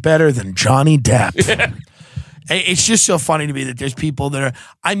Americans better than Johnny Depp. Yeah. It's just so funny to me that there's people that are,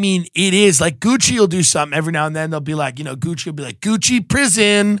 I mean, it is like Gucci will do something every now and then. They'll be like, Gucci will be like, Gucci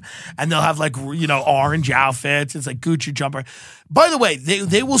prison. And they'll have like, orange outfits. It's like Gucci jumper. By the way,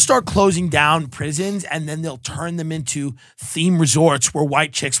 they will start closing down prisons, and then they'll turn them into theme resorts where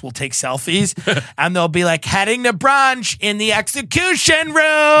white chicks will take selfies. And they'll be like, heading to brunch in the execution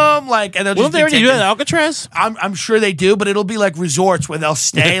room. Like, and they'll just Won't they already do that at Alcatraz? I'm sure they do, but it'll be like resorts where they'll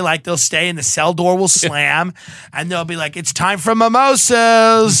stay, they'll stay and the cell door will slam, and they'll be like, it's time for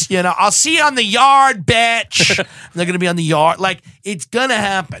mimosas. I'll see you on the yard, bitch. And they're going to be on the yard. Like, it's going to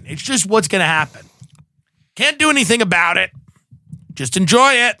happen. It's just what's going to happen. Can't do anything about it. Just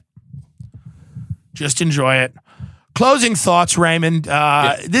enjoy it. Just enjoy it. Closing thoughts, Raymond.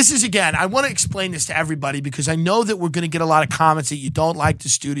 This is, again, I want to explain this to everybody because I know that we're going to get a lot of comments that you don't like the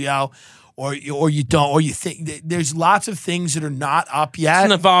studio or you don't, or you think that there's lots of things that are not up yet.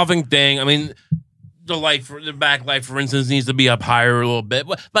 It's an evolving thing. I mean, the backlight, for instance, needs to be up higher a little bit.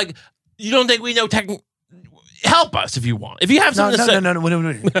 Like, you don't think we know help us if you want. If you have something to say. No.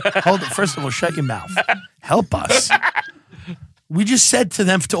 Hold it. First of all, shut your mouth. Help us. We just said to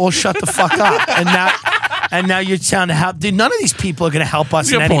them to all shut the fuck up, and now you're trying to help. Dude, none of these people are going to help us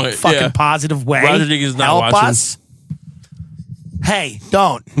in any fucking positive way. Rodriguez is not help watching. Us. Hey,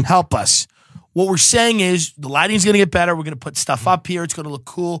 don't help us. What we're saying is the lighting's going to get better. We're going to put stuff up here. It's going to look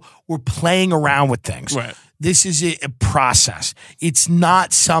cool. We're playing around with things. Right. This is a process. It's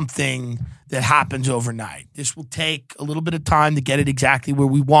not something that happens overnight. This will take a little bit of time to get it exactly where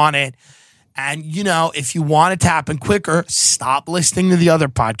we want it. And, if you want it to happen quicker, stop listening to the other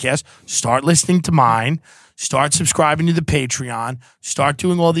podcast. Start listening to mine. Start subscribing to the Patreon. Start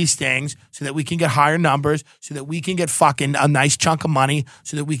doing all these things so that we can get higher numbers, so that we can get fucking a nice chunk of money,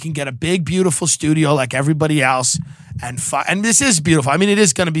 so that we can get a big, beautiful studio like everybody else. And this is beautiful. I mean, it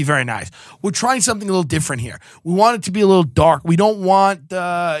is going to be very nice. We're trying something a little different here. We want it to be a little dark. We don't want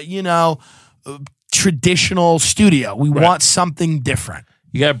the, traditional studio. We want something different.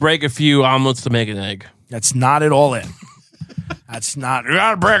 You got to break a few omelets to make an egg. That's not it all in. That's not. You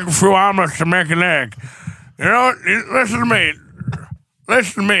got to break a few omelets to make an egg. Listen to me.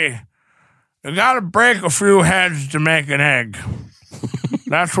 Listen to me. You got to break a few heads to make an egg.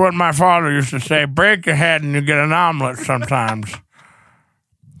 That's what my father used to say. Break a head and you get an omelet sometimes.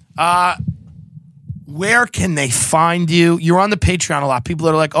 Where can they find you? You're on the Patreon a lot. People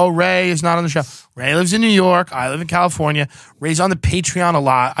that are like, oh, Ray is not on the show. Ray lives in New York. I live in California. Ray's on the Patreon a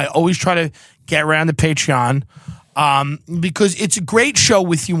lot. I always try to get Ray on the Patreon. Because it's a great show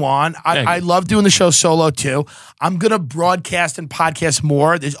with you on. I love doing the show solo too. I'm going to broadcast and podcast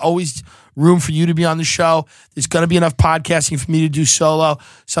more. There's always room for you to be on the show. There's going to be enough podcasting for me to do solo.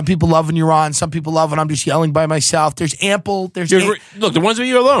 Some people love when you're on. Some people love when I'm just yelling by myself. There's ample. Look, the ones with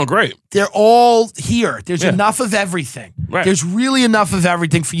you alone, great. They're all here. There's enough of everything. Right. There's really enough of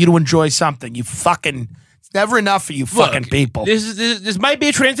everything for you to enjoy something. It's never enough for you fucking people. This might be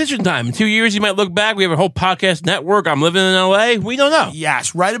a transition time. In 2 years, you might look back. We have a whole podcast network. I'm living in LA. We don't know.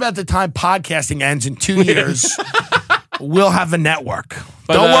 Yes, right about the time podcasting ends in 2 years, we'll have a network.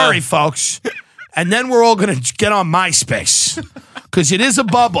 But, don't worry, folks. And then we're all going to get on MySpace because it is a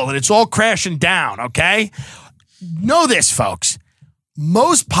bubble and it's all crashing down, okay? Know this, folks.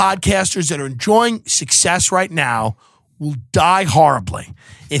 Most podcasters that are enjoying success right now will die horribly.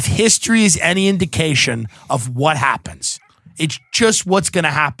 If history is any indication of what happens, it's just what's going to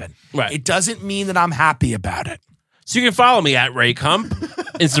happen. Right. It doesn't mean that I'm happy about it. So you can follow me at Ray Kump,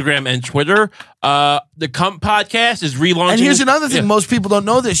 Instagram and Twitter. The Kump podcast is relaunching. And here's another thing: most people don't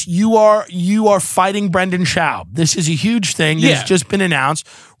know this. You are fighting Brendan Schaub. This is a huge thing. It's just been announced.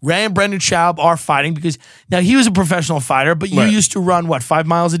 Ray and Brendan Schaub are fighting because now he was a professional fighter, but you used to run 5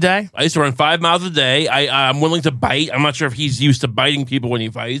 miles a day? I used to run 5 miles a day. I'm willing to bite. I'm not sure if he's used to biting people when he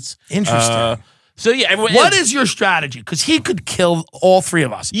fights. Interesting. Everyone. What is your strategy? Because he could kill all three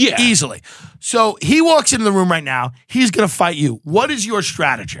of us easily. So he walks into the room right now. He's going to fight you. What is your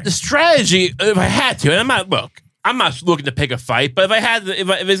strategy? The strategy, if I had to, and I'm not looking to pick a fight, but if I had to,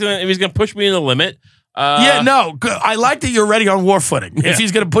 if he's going to push me in the limit. Good. I like that you're ready on war footing. If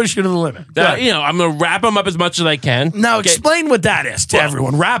he's going to push you to the limit. I'm going to wrap him up as much as I can. Now, explain what that is to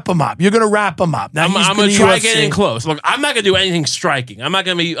everyone. Wrap him up. You're going to wrap him up. Now, I'm going to try getting close. Look, I'm not going to do anything striking. I'm not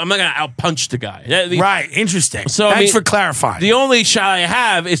going to outpunch the guy. Right. Interesting. So, thanks for clarifying. The only shot I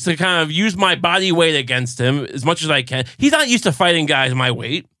have is to kind of use my body weight against him as much as I can. He's not used to fighting guys my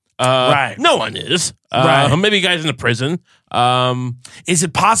weight. Right. No one is. Right. Maybe guys in the prison. Is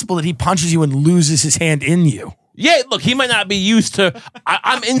it possible that he punches you and loses his hand in you? Yeah, look, he might not be used to.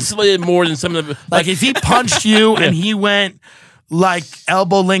 I'm insulated more than some of the. Like if he punched you and he went like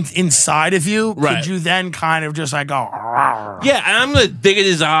elbow length inside of you, could you then kind of just like go? Yeah, and I'm gonna dig at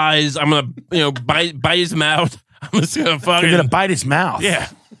his eyes. I'm gonna bite his mouth. I'm just gonna fucking. You're gonna bite his mouth. Yeah,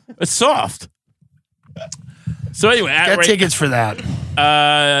 it's soft. So anyway, get tickets for that.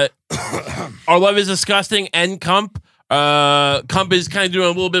 Our Love is Disgusting and Kump. Kump is kind of doing a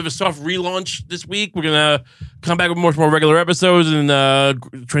little bit of a soft relaunch this week. We're gonna come back with more regular episodes and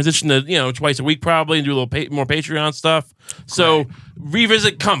transition to twice a week probably and do a little more Patreon stuff. So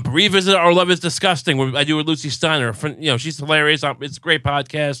revisit Kump, revisit Our Love is Disgusting. I do with Lucy Steiner. She's hilarious. It's a great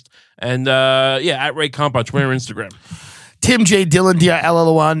podcast. And at Ray Kump on Twitter and Instagram. Tim J Dillon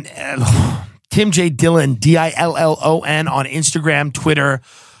DILLON. Tim J Dillon DILLON on Instagram, Twitter.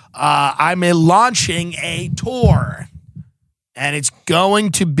 I'm launching a tour, and it's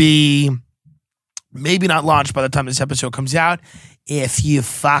going to be maybe not launched by the time this episode comes out. If you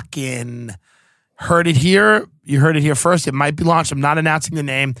fucking heard it here, you heard it here first. It might be launched. I'm not announcing the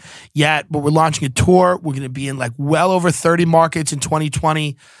name yet, but we're launching a tour. We're going to be in well over 30 markets in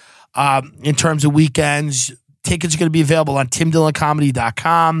 2020 in terms of weekends. Tickets are going to be available on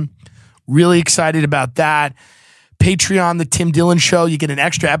timdilloncomedy.com. Really excited about that. Patreon, The Tim Dillon Show. You get an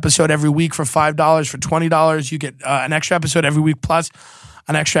extra episode every week for $5. For $20, you get an extra episode every week plus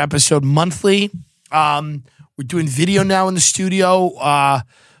an extra episode monthly. We're doing video now in the studio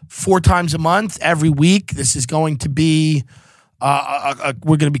 4 times a month every week. This is going to be, we're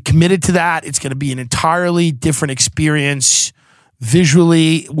going to be committed to that. It's going to be an entirely different experience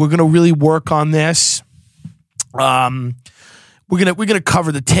visually. We're going to really work on this. We're gonna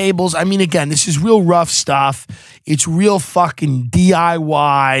cover the tables. I mean, again, this is real rough stuff. It's real fucking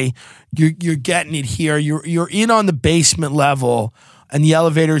DIY. You're getting it here. You're in on the basement level, and the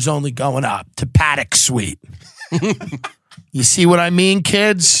elevator is only going up to Paddock Suite. You see what I mean,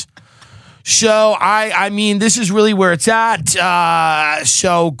 kids? So I mean, this is really where it's at.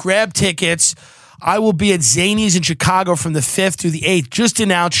 So grab tickets. I will be at Zanies in Chicago from the 5th through the 8th. Just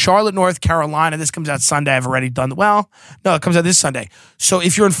announced Charlotte, North Carolina. This comes out Sunday. I've already done. Well, no, it comes out this Sunday. So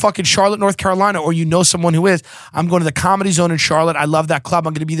if you're in fucking Charlotte, North Carolina, or you know someone who is, I'm going to the Comedy Zone in Charlotte. I love that club.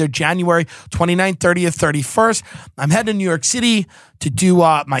 I'm going to be there January 29th, 30th, 31st. I'm heading to New York City to do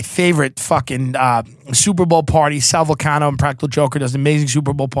my favorite fucking Super Bowl party. Sal Vulcano and Practical Joker does an amazing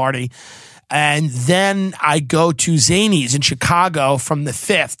Super Bowl party. And then I go to Zanies in Chicago from the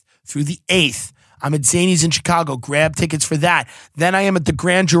 5th through the 8th. I'm at Zanies in Chicago. Grab tickets for that. Then I am at the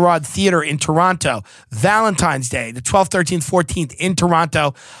Grand Girard Theater in Toronto. Valentine's Day, the 12th, 13th, 14th in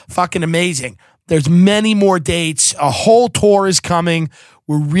Toronto. Fucking amazing. There's many more dates. A whole tour is coming.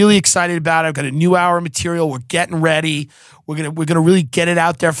 We're really excited about it. I've got a new hour of material. We're getting ready. We're gonna really get it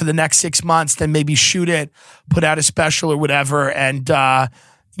out there for the next 6 months. Then maybe shoot it, put out a special or whatever, and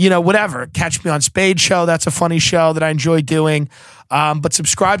whatever. Catch me on Spade Show. That's a funny show that I enjoy doing. But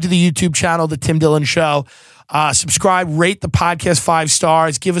subscribe to the YouTube channel, The Tim Dillon Show. Subscribe, rate the podcast 5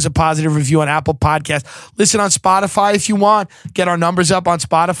 stars, give us a positive review on Apple Podcasts. Listen on Spotify if you want. Get our numbers up on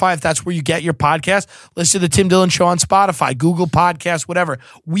Spotify if that's where you get your podcast. Listen to the Tim Dillon Show on Spotify, Google Podcasts, whatever.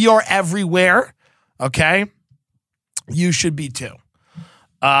 We are everywhere, okay? You should be too.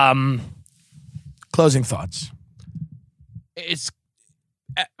 Closing thoughts. It's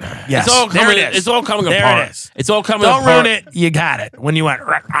Yes, all there coming. it is. It's all coming There apart. it is. It's all coming Don't apart. ruin it. You got it. When you went,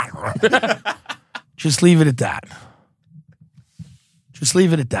 just leave it at that. Just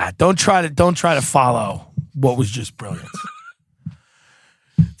leave it at that. Don't try to follow what was just brilliant.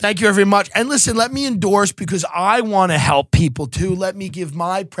 Thank you very much. And listen, let me endorse because I want to help people too. Let me give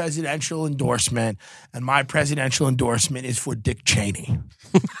my presidential endorsement, and my presidential endorsement is for Dick Cheney.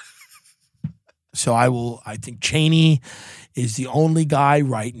 So I think Cheney is the only guy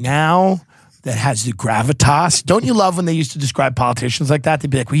right now that has the gravitas. Don't you love when they used to describe politicians like that? They'd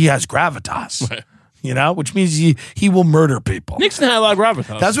be like, well, he has gravitas. Right. You know, which means he will murder people. Nixon had a lot of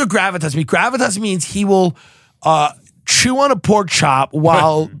gravitas. That's what gravitas means. Gravitas means he will chew on a pork chop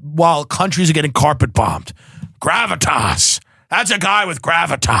while countries are getting carpet bombed. Gravitas. That's a guy with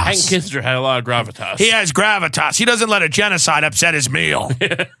gravitas. Hank Kissinger had a lot of gravitas. He has gravitas. He doesn't let a genocide upset his meal.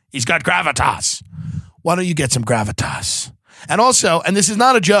 He's got gravitas. Why don't you get some gravitas? And also, and this is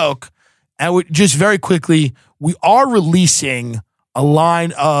not a joke, and just very quickly, we are releasing a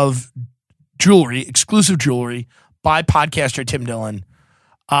line of jewelry, exclusive jewelry, by podcaster Tim Dillon.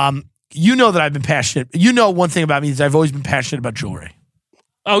 You know that I've been passionate. You know one thing about me is I've always been passionate about jewelry.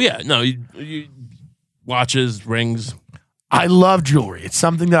 Oh, yeah. No, you watches, rings. I love jewelry. It's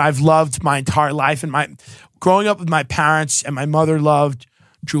something that I've loved my entire life. And growing up with my parents, and my mother loved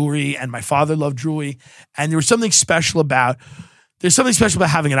jewelry and my father loved jewelry. And there's something special about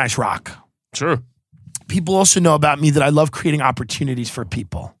having a nice rock. Sure. People also know about me that I love creating opportunities for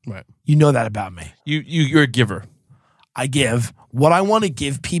people. Right. You know that about me. You're a giver. I give. What I want to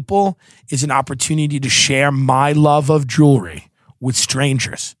give people is an opportunity to share my love of jewelry with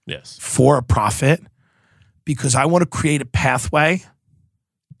strangers. Yes. For a profit, because I want to create a pathway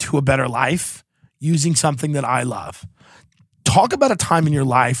to a better life using something that I love. Talk about a time in your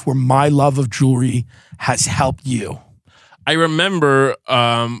life where my love of jewelry has helped you. I remember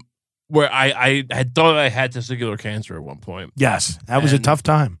where I had thought I had testicular cancer at one point. Yes, that was a tough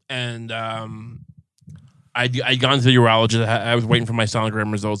time. And I'd gone to the urologist. I was waiting for my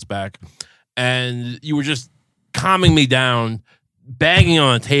sonogram results back. And you were just calming me down, banging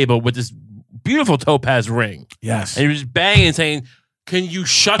on a table with this beautiful topaz ring. Yes. And you were just banging and saying, "Can you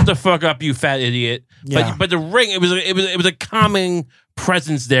shut the fuck up, you fat idiot?" Yeah. But the ring, it was a calming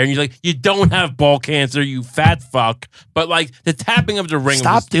presence there. And you're like, "You don't have ball cancer, you fat fuck." But like the tapping of the ring.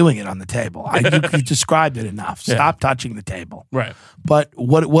 Stop doing it on the table. You described it enough. Stop touching the table. Right. But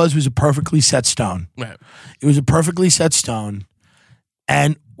what it was a perfectly set stone. Right. It was a perfectly set stone.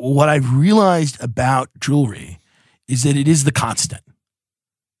 And what I've realized about jewelry is that it is the constant.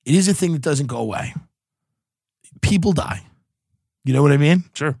 It is a thing that doesn't go away. People die. You know what I mean?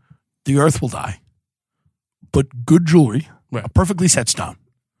 Sure. The earth will die. But good jewelry, right, a perfectly set stone,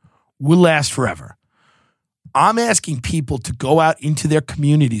 will last forever. I'm asking people to go out into their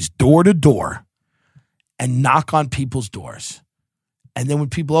communities, door to door, and knock on people's doors. And then when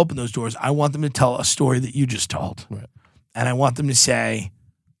people open those doors, I want them to tell a story that you just told. Right. And I want them to say,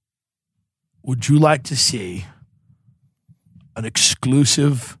 would you like to see an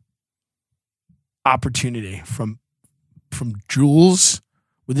exclusive opportunity from Jewels?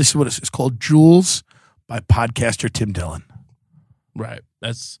 Well, this is what it's called, Jewels by podcaster Tim Dillon. Right.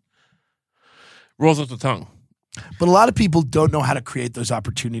 That's rolls off the tongue. But a lot of people don't know how to create those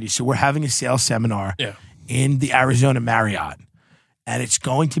opportunities. So we're having a sales seminar in the Arizona Marriott. And it's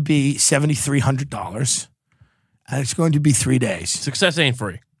going to be $7,300. And it's going to be 3 days. Success ain't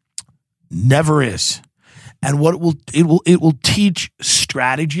free. Never is. And what it will teach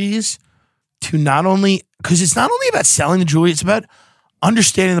strategies to not only, because it's not only about selling the jewelry, it's about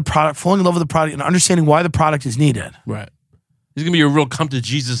understanding the product, falling in love with the product, and understanding why the product is needed. Right. It's going to be a real come to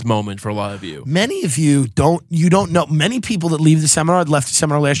Jesus moment for a lot of you. Many of you don't know. Many people that leave the seminar, left the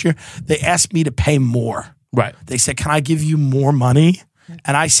seminar last year, they asked me to pay more. Right. They said, "Can I give you more money?"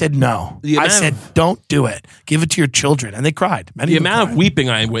 And I said, "No." I said, "Don't do it. Give it to your children." And they cried. The amount of weeping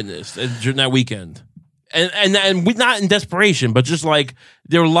I witnessed during that weekend. and we not in desperation, but just like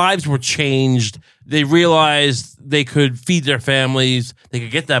their lives were changed. They realized they could feed their families. They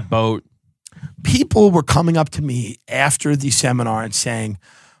could get that boat. People were coming up to me after the seminar and saying,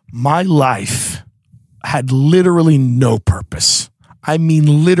 my life had literally no purpose. I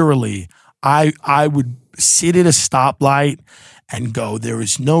mean, literally, I would sit at a stoplight and go, there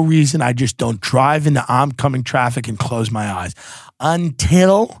is no reason I just don't drive into oncoming traffic and close my eyes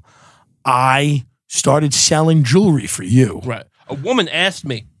until I started selling jewelry for you. Right. A woman asked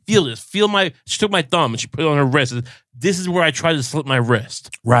me, feel this, she took my thumb and she put it on her wrist. And this is where I tried to slip my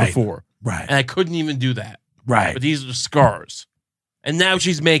wrist before. Right. And I couldn't even do that. Right. But these are the scars. And now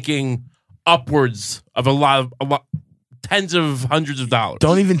she's making upwards of a lot, tens of hundreds of dollars.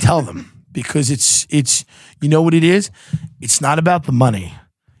 Don't even tell them, because it's you know what it is? It's not about the money.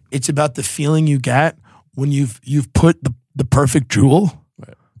 It's about the feeling you get when you've put the perfect jewel,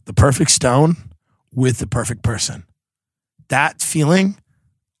 right, the perfect stone with the perfect person. That feeling,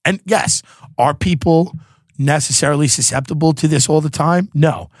 and yes, are people necessarily susceptible to this all the time?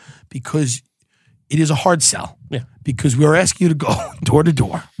 No, because it is a hard sell. Yeah. Because we're asking you to go door to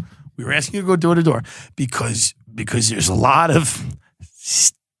door. We were asking you to go door to door because there's a lot of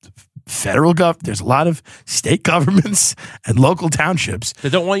there's a lot of state governments and local townships. They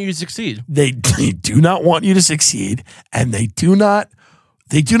don't want you to succeed. They do not want you to succeed, and they do not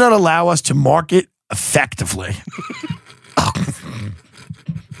allow us to market effectively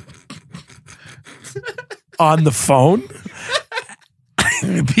on the phone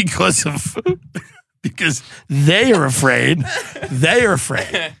because they are afraid. They are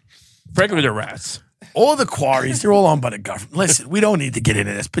afraid. Frankly, they're rats. All the quarries, they're all owned by the government. Listen, we don't need to get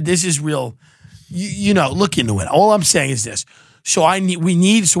into this, but this is real. You know, look into it. All I'm saying is this. So what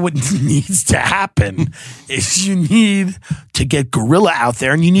needs to happen is you need to get Gorilla out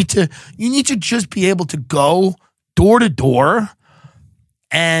there, and you need to just be able to go door to door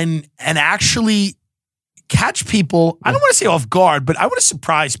and actually catch people. I don't want to say off guard, but I want to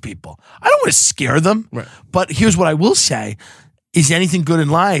surprise people. I don't want to scare them. Right. But here's what I will say. Is anything good in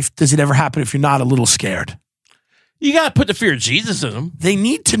life, does it ever happen if you're not a little scared? You got to put the fear of Jesus in them. They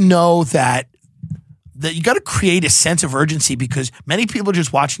need to know that you got to create a sense of urgency, because many people are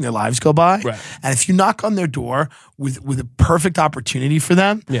just watching their lives go by. Right. And if you knock on their door with a perfect opportunity for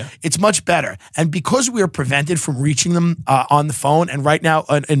them, yeah, it's much better. And because we are prevented from reaching them on the phone, and right now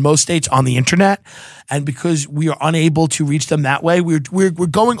in most states on the internet, and because we are unable to reach them that way, we're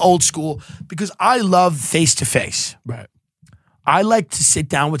going old school, because I love face-to-face. Right. I like to sit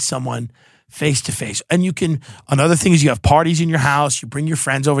down with someone face to face. And another thing is you have parties in your house, you bring your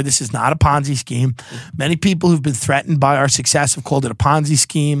friends over. This is not a Ponzi scheme. Many people who've been threatened by our success have called it a Ponzi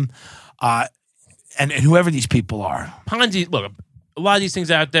scheme. And whoever these people are. Ponzi, look, a lot of these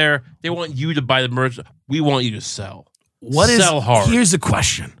things out there, they want you to buy the merch. We want you to sell. Sell hard. Here's the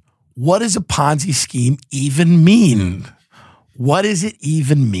question. What does a Ponzi scheme even mean? What does it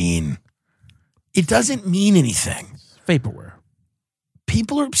even mean? It doesn't mean anything. Vaporware.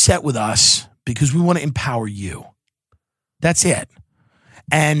 People are upset with us because we want to empower you. That's it.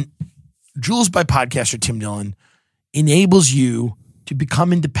 And Jewels by Podcaster Tim Dillon enables you to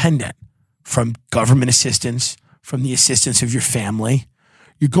become independent from government assistance, from the assistance of your family.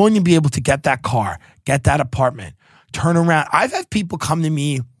 You're going to be able to get that car, get that apartment, turn around. I've had people come to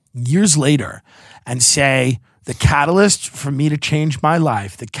me years later and say, the catalyst for me to change my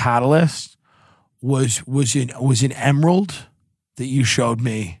life, the catalyst was an emerald that you showed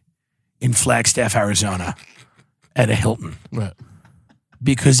me in Flagstaff, Arizona at a Hilton. Right.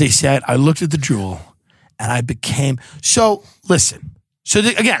 Because they said, I looked at the jewel and I became, so listen. So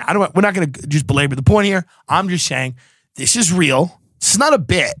again, we're not going to just belabor the point here. I'm just saying this is real. This is not a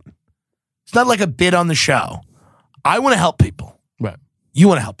bit. It's not like a bit on the show. I want to help people. Right. You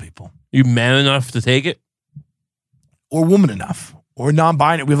want to help people. You man enough to take it? Or woman enough. Or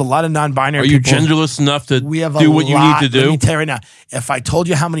non-binary. We have a lot of non-binary people. Are you genderless enough to do what you need to do? Let me tell you right now. If I told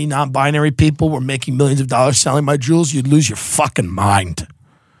you how many non-binary people were making millions of dollars selling my jewels, you'd lose your fucking mind.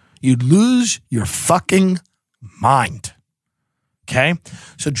 You'd lose your fucking mind. Okay?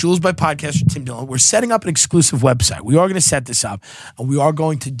 So Jewels by Podcaster Tim Dillon. We're setting up an exclusive website. We are going to set this up, and we are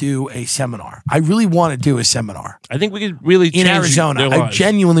going to do a seminar. I really want to do a seminar. I think we could really change in Arizona. their I lives.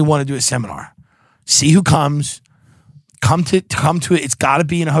 genuinely want to do a seminar. See who comes. Come to it. It's got to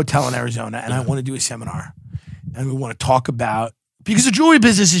be in a hotel in Arizona, and I want to do a seminar. And we want to talk about, because the jewelry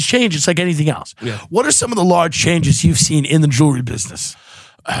business has changed. It's like anything else. Yeah. What are some of the large changes you've seen in the jewelry business?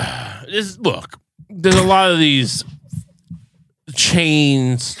 Look, there's a lot of these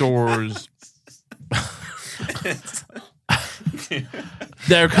chain stores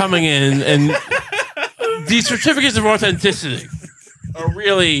that are coming in, and these certificates of authenticity are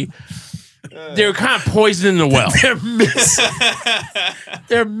really, they're kind of poisoning the well.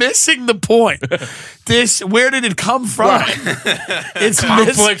 They're missing the point. Where did it come from? Right. It's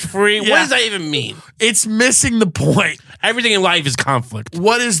Conflict free. What Yeah. does that even mean? It's missing the point. Everything in life is conflict.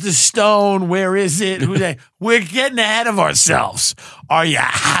 What is the stone? Where is it? We're getting ahead of ourselves. Are you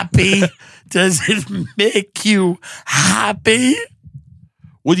happy? Does it make you happy?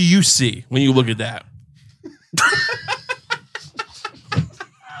 What do you see when you look at that?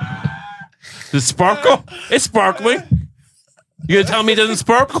 Does it sparkle? It's sparkling. You gonna tell me it doesn't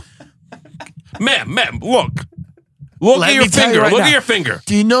sparkle? Ma'am, look. Look Let at your me tell you finger. right Look now. at your finger.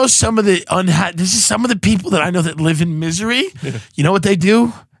 Do you know some of the this is some of the people that I know that live in misery? You know what they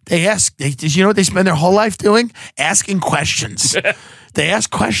do? They ask, did you know what they spend their whole life doing? Asking questions. They ask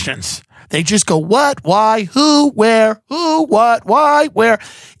questions. They just go, what, why, who, where, who, what, why, where.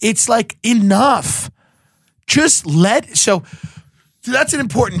 It's like, enough. Just so that's an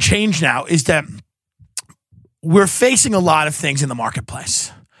important change now, is that we're facing a lot of things in the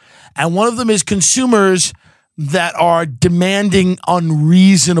marketplace. And one of them is consumers that are demanding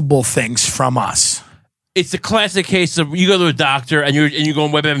unreasonable things from us. It's the classic case of you go to a doctor and you go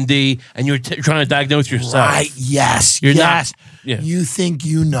on WebMD and you're trying to diagnose yourself. Right, yes, You're yes. not- yeah. You think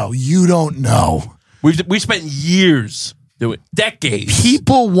you know. You don't know. We spent years doing decades.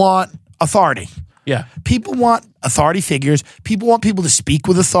 People want authority. Yeah. People want authority figures. People want people to speak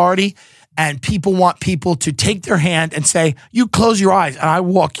with authority. And people want people to take their hand and say, you close your eyes and I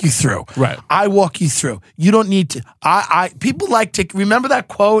walk you through. Right. I walk you through. You don't need to. People like to, remember that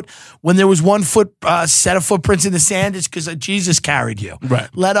quote, when there was one set of footprints in the sand, it's because Jesus carried you. Right.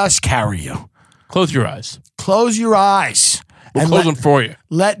 Let us carry you. Close your eyes. Close your eyes. We'll close them for you.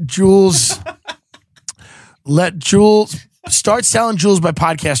 Let Jules start selling Jules by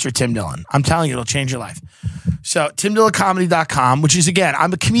podcaster Tim Dillon. I'm telling you, it'll change your life. So TimDillonComedy.com, which is, again,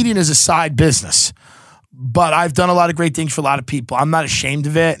 I'm a comedian as a side business, but I've done a lot of great things for a lot of people. I'm not ashamed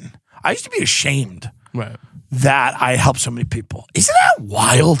of it. I used to be ashamed Right. that I helped so many people. Isn't that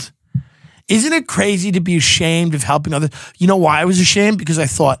wild? Isn't it crazy to be ashamed of helping others? You know why I was ashamed? Because I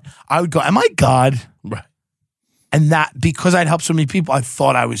thought I would go, am I God? Right. And that because I'd helped so many people, I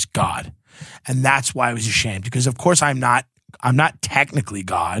thought I was God. And that's why I was ashamed. Because of course I'm not technically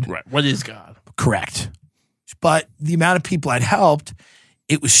God. Right. What is God? Correct. But the amount of people I'd helped,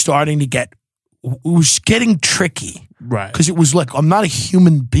 it was starting to it was getting tricky. Right. Because it was like, I'm not a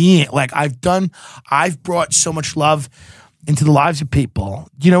human being. Like I've brought so much love into the lives of people.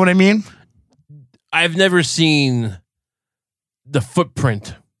 You know what I mean? I've never seen the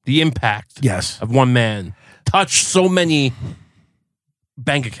footprint, the impact Yes. of one man touch so many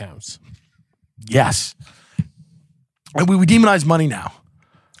bank accounts. Yes. And we demonize money now.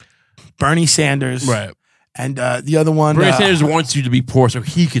 Bernie Sanders. Right. And the other one. Bernie Sanders wants you to be poor so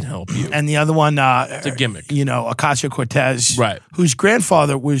he can help you. And the other one. It's a gimmick. You know, Ocasio-Cortez. Right. Whose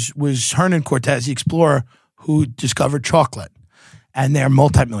grandfather was Hernan Cortez, the explorer who discovered chocolate. And they're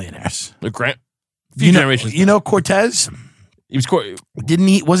multimillionaires. Few generations. You know Cortez? He was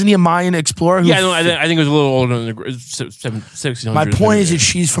Wasn't he a Mayan explorer? Yeah, I think it was a little older than the 1600s. My point is that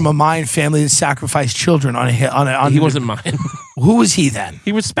she's from a Mayan family that sacrificed children on a. He wasn't Mayan. Who was he then?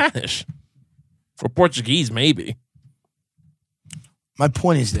 He was Spanish. Or Portuguese, maybe. My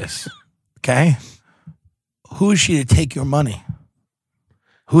point is this, okay? Who is she to take your money?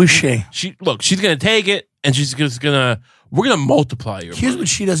 Who is she? She's going to take it, and she's just going to. We're going to multiply your Here's money. what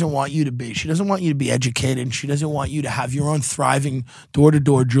she doesn't want you to be. She doesn't want you to be educated, and she doesn't want you to have your own thriving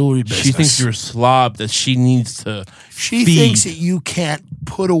door-to-door jewelry business. She thinks you're a slob that she needs to. She feed. thinks that you can't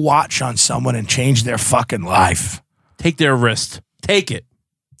put a watch on someone and change their fucking life. Take their wrist. Take it.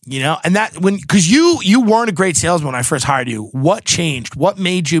 You know, and because you weren't a great salesman when I first hired you. What changed? What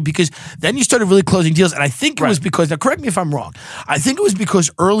made you? Because then you started really closing deals, and I think it was because, now correct me if I'm wrong, I think it was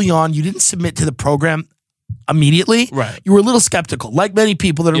because early on you didn't submit to the program immediately. Right. You were a little skeptical. Like many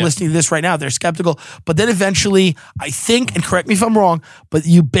people that are listening to this right now, they're skeptical. But then eventually, I think, and correct me if I'm wrong, but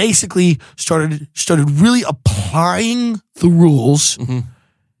you basically started really applying the rules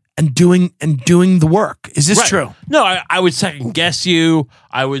and doing the work. Is this true? No, I would second guess you.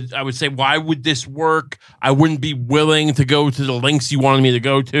 I would say, why would this work? I wouldn't be willing to go to the lengths you wanted me to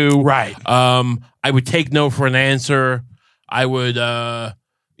go to. Right. I would take no for an answer. I would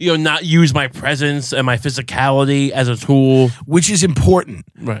not use my presence and my physicality as a tool. Which is important.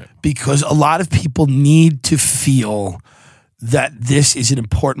 Right. Because a lot of people need to feel that this is an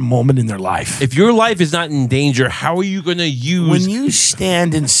important moment in their life. If your life is not in danger, how are you going to use... When you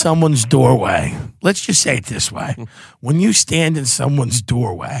stand in someone's doorway, let's just say it this way. When you stand in someone's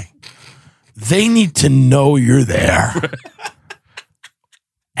doorway, They need to know you're there.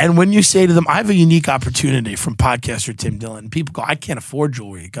 And when you say to them, I have a unique opportunity from podcaster Tim Dillon, people go, I can't afford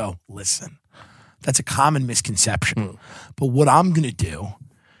jewelry. You go, listen, that's a common misconception. But what I'm going to do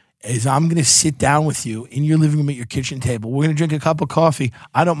is I'm going to sit down with you in your living room at your kitchen table. We're going to drink a cup of coffee.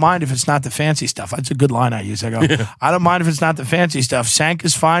 I don't mind if it's not the fancy stuff. That's a good line I use. I go, I don't mind if it's not the fancy stuff. Sank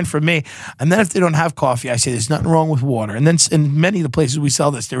is fine for me. And then if they don't have coffee, I say there's nothing wrong with water. And then in many of the places we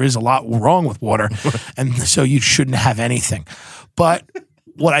sell this, there is a lot wrong with water. And so you shouldn't have anything. But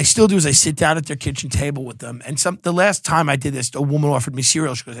what I still do is I sit down at their kitchen table with them. And the last time I did this, a woman offered me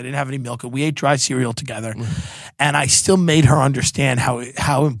cereal. She goes, I didn't have any milk. And we ate dry cereal together. And I still made her understand how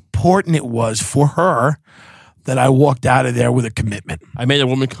important it was for her that I walked out of there with a commitment. I made a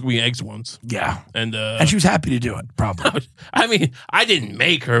woman cook me eggs once. Yeah. And she was happy to do it, probably. I mean, I didn't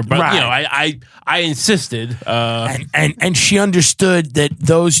make her, but Right. I insisted. And she understood that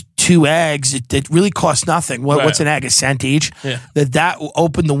those 2 eggs that really cost nothing. What's an egg? A cent each? Yeah. That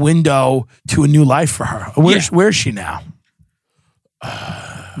opened the window to a new life for her. Where's she now?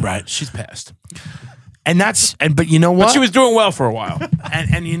 Right. She's passed. But you know what? But she was doing well for a while.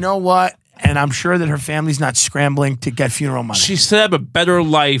 and you know what? And I'm sure that her family's not scrambling to get funeral money. She set up a better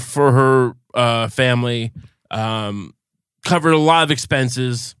life for her family. Covered a lot of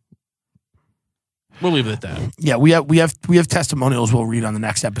expenses. We'll leave it at that. Yeah, we have testimonials we'll read on the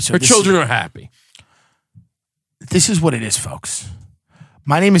next episode. Her children are happy. This is what it is, folks.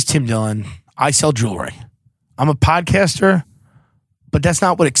 My name is Tim Dillon. I sell jewelry. I'm a podcaster, but that's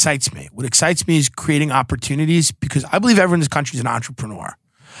not what excites me. What excites me is creating opportunities because I believe everyone in this country is an entrepreneur.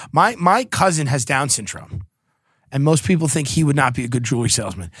 My cousin has Down syndrome, and most people think he would not be a good jewelry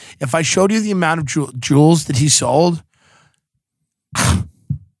salesman. If I showed you the amount of jewels that he sold,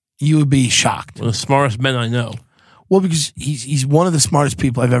 you would be shocked. One of the smartest men I know. Well, because he's one of the smartest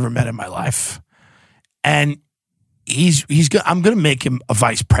people I've ever met in my life, and I'm going to make him a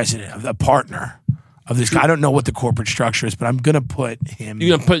vice president, a partner of this guy. I don't know what the corporate structure is, but I'm going to put him.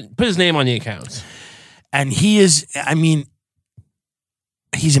 You're going to put his name on the accounts, and he is. I mean.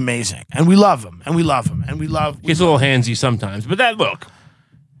 He's amazing, and we love him, and we love him, and we love. Gets a little handsy sometimes, but look,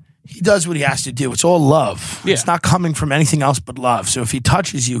 he does what he has to do. It's all love. Yeah. It's not coming from anything else but love. So if he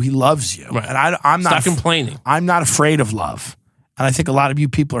touches you, he loves you, right. and I'm not complaining. I'm not afraid of love, and I think a lot of you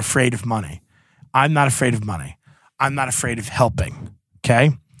people are afraid of money. I'm not afraid of money. I'm not afraid of helping.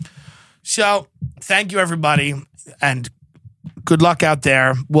 Okay, so thank you everybody, and good luck out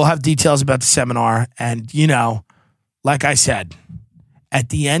there. We'll have details about the seminar, and like I said. At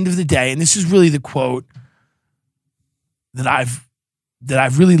the end of the day, and this is really the quote that I've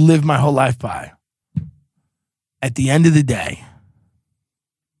really lived my whole life by. At the end of the day,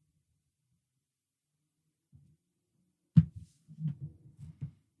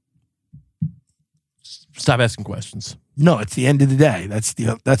 stop asking questions. No, it's the end of the day. That's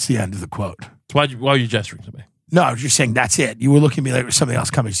the end of the quote. So why are you gesturing to me? No, I was just saying that's it. You were looking at me like there was something else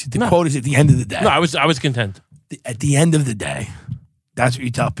coming. The quote is at the end of the day. No, I was content. At the end of the day. That's what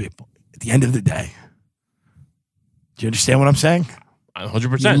you tell people. At the end of the day. Do you understand what I'm saying?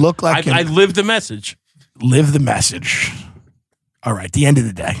 100%. You look like I live the message. Live the message. All right. The end of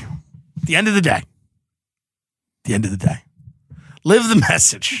the day. The end of the day. The end of the day. Live the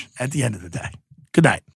message at the end of the day. Good night.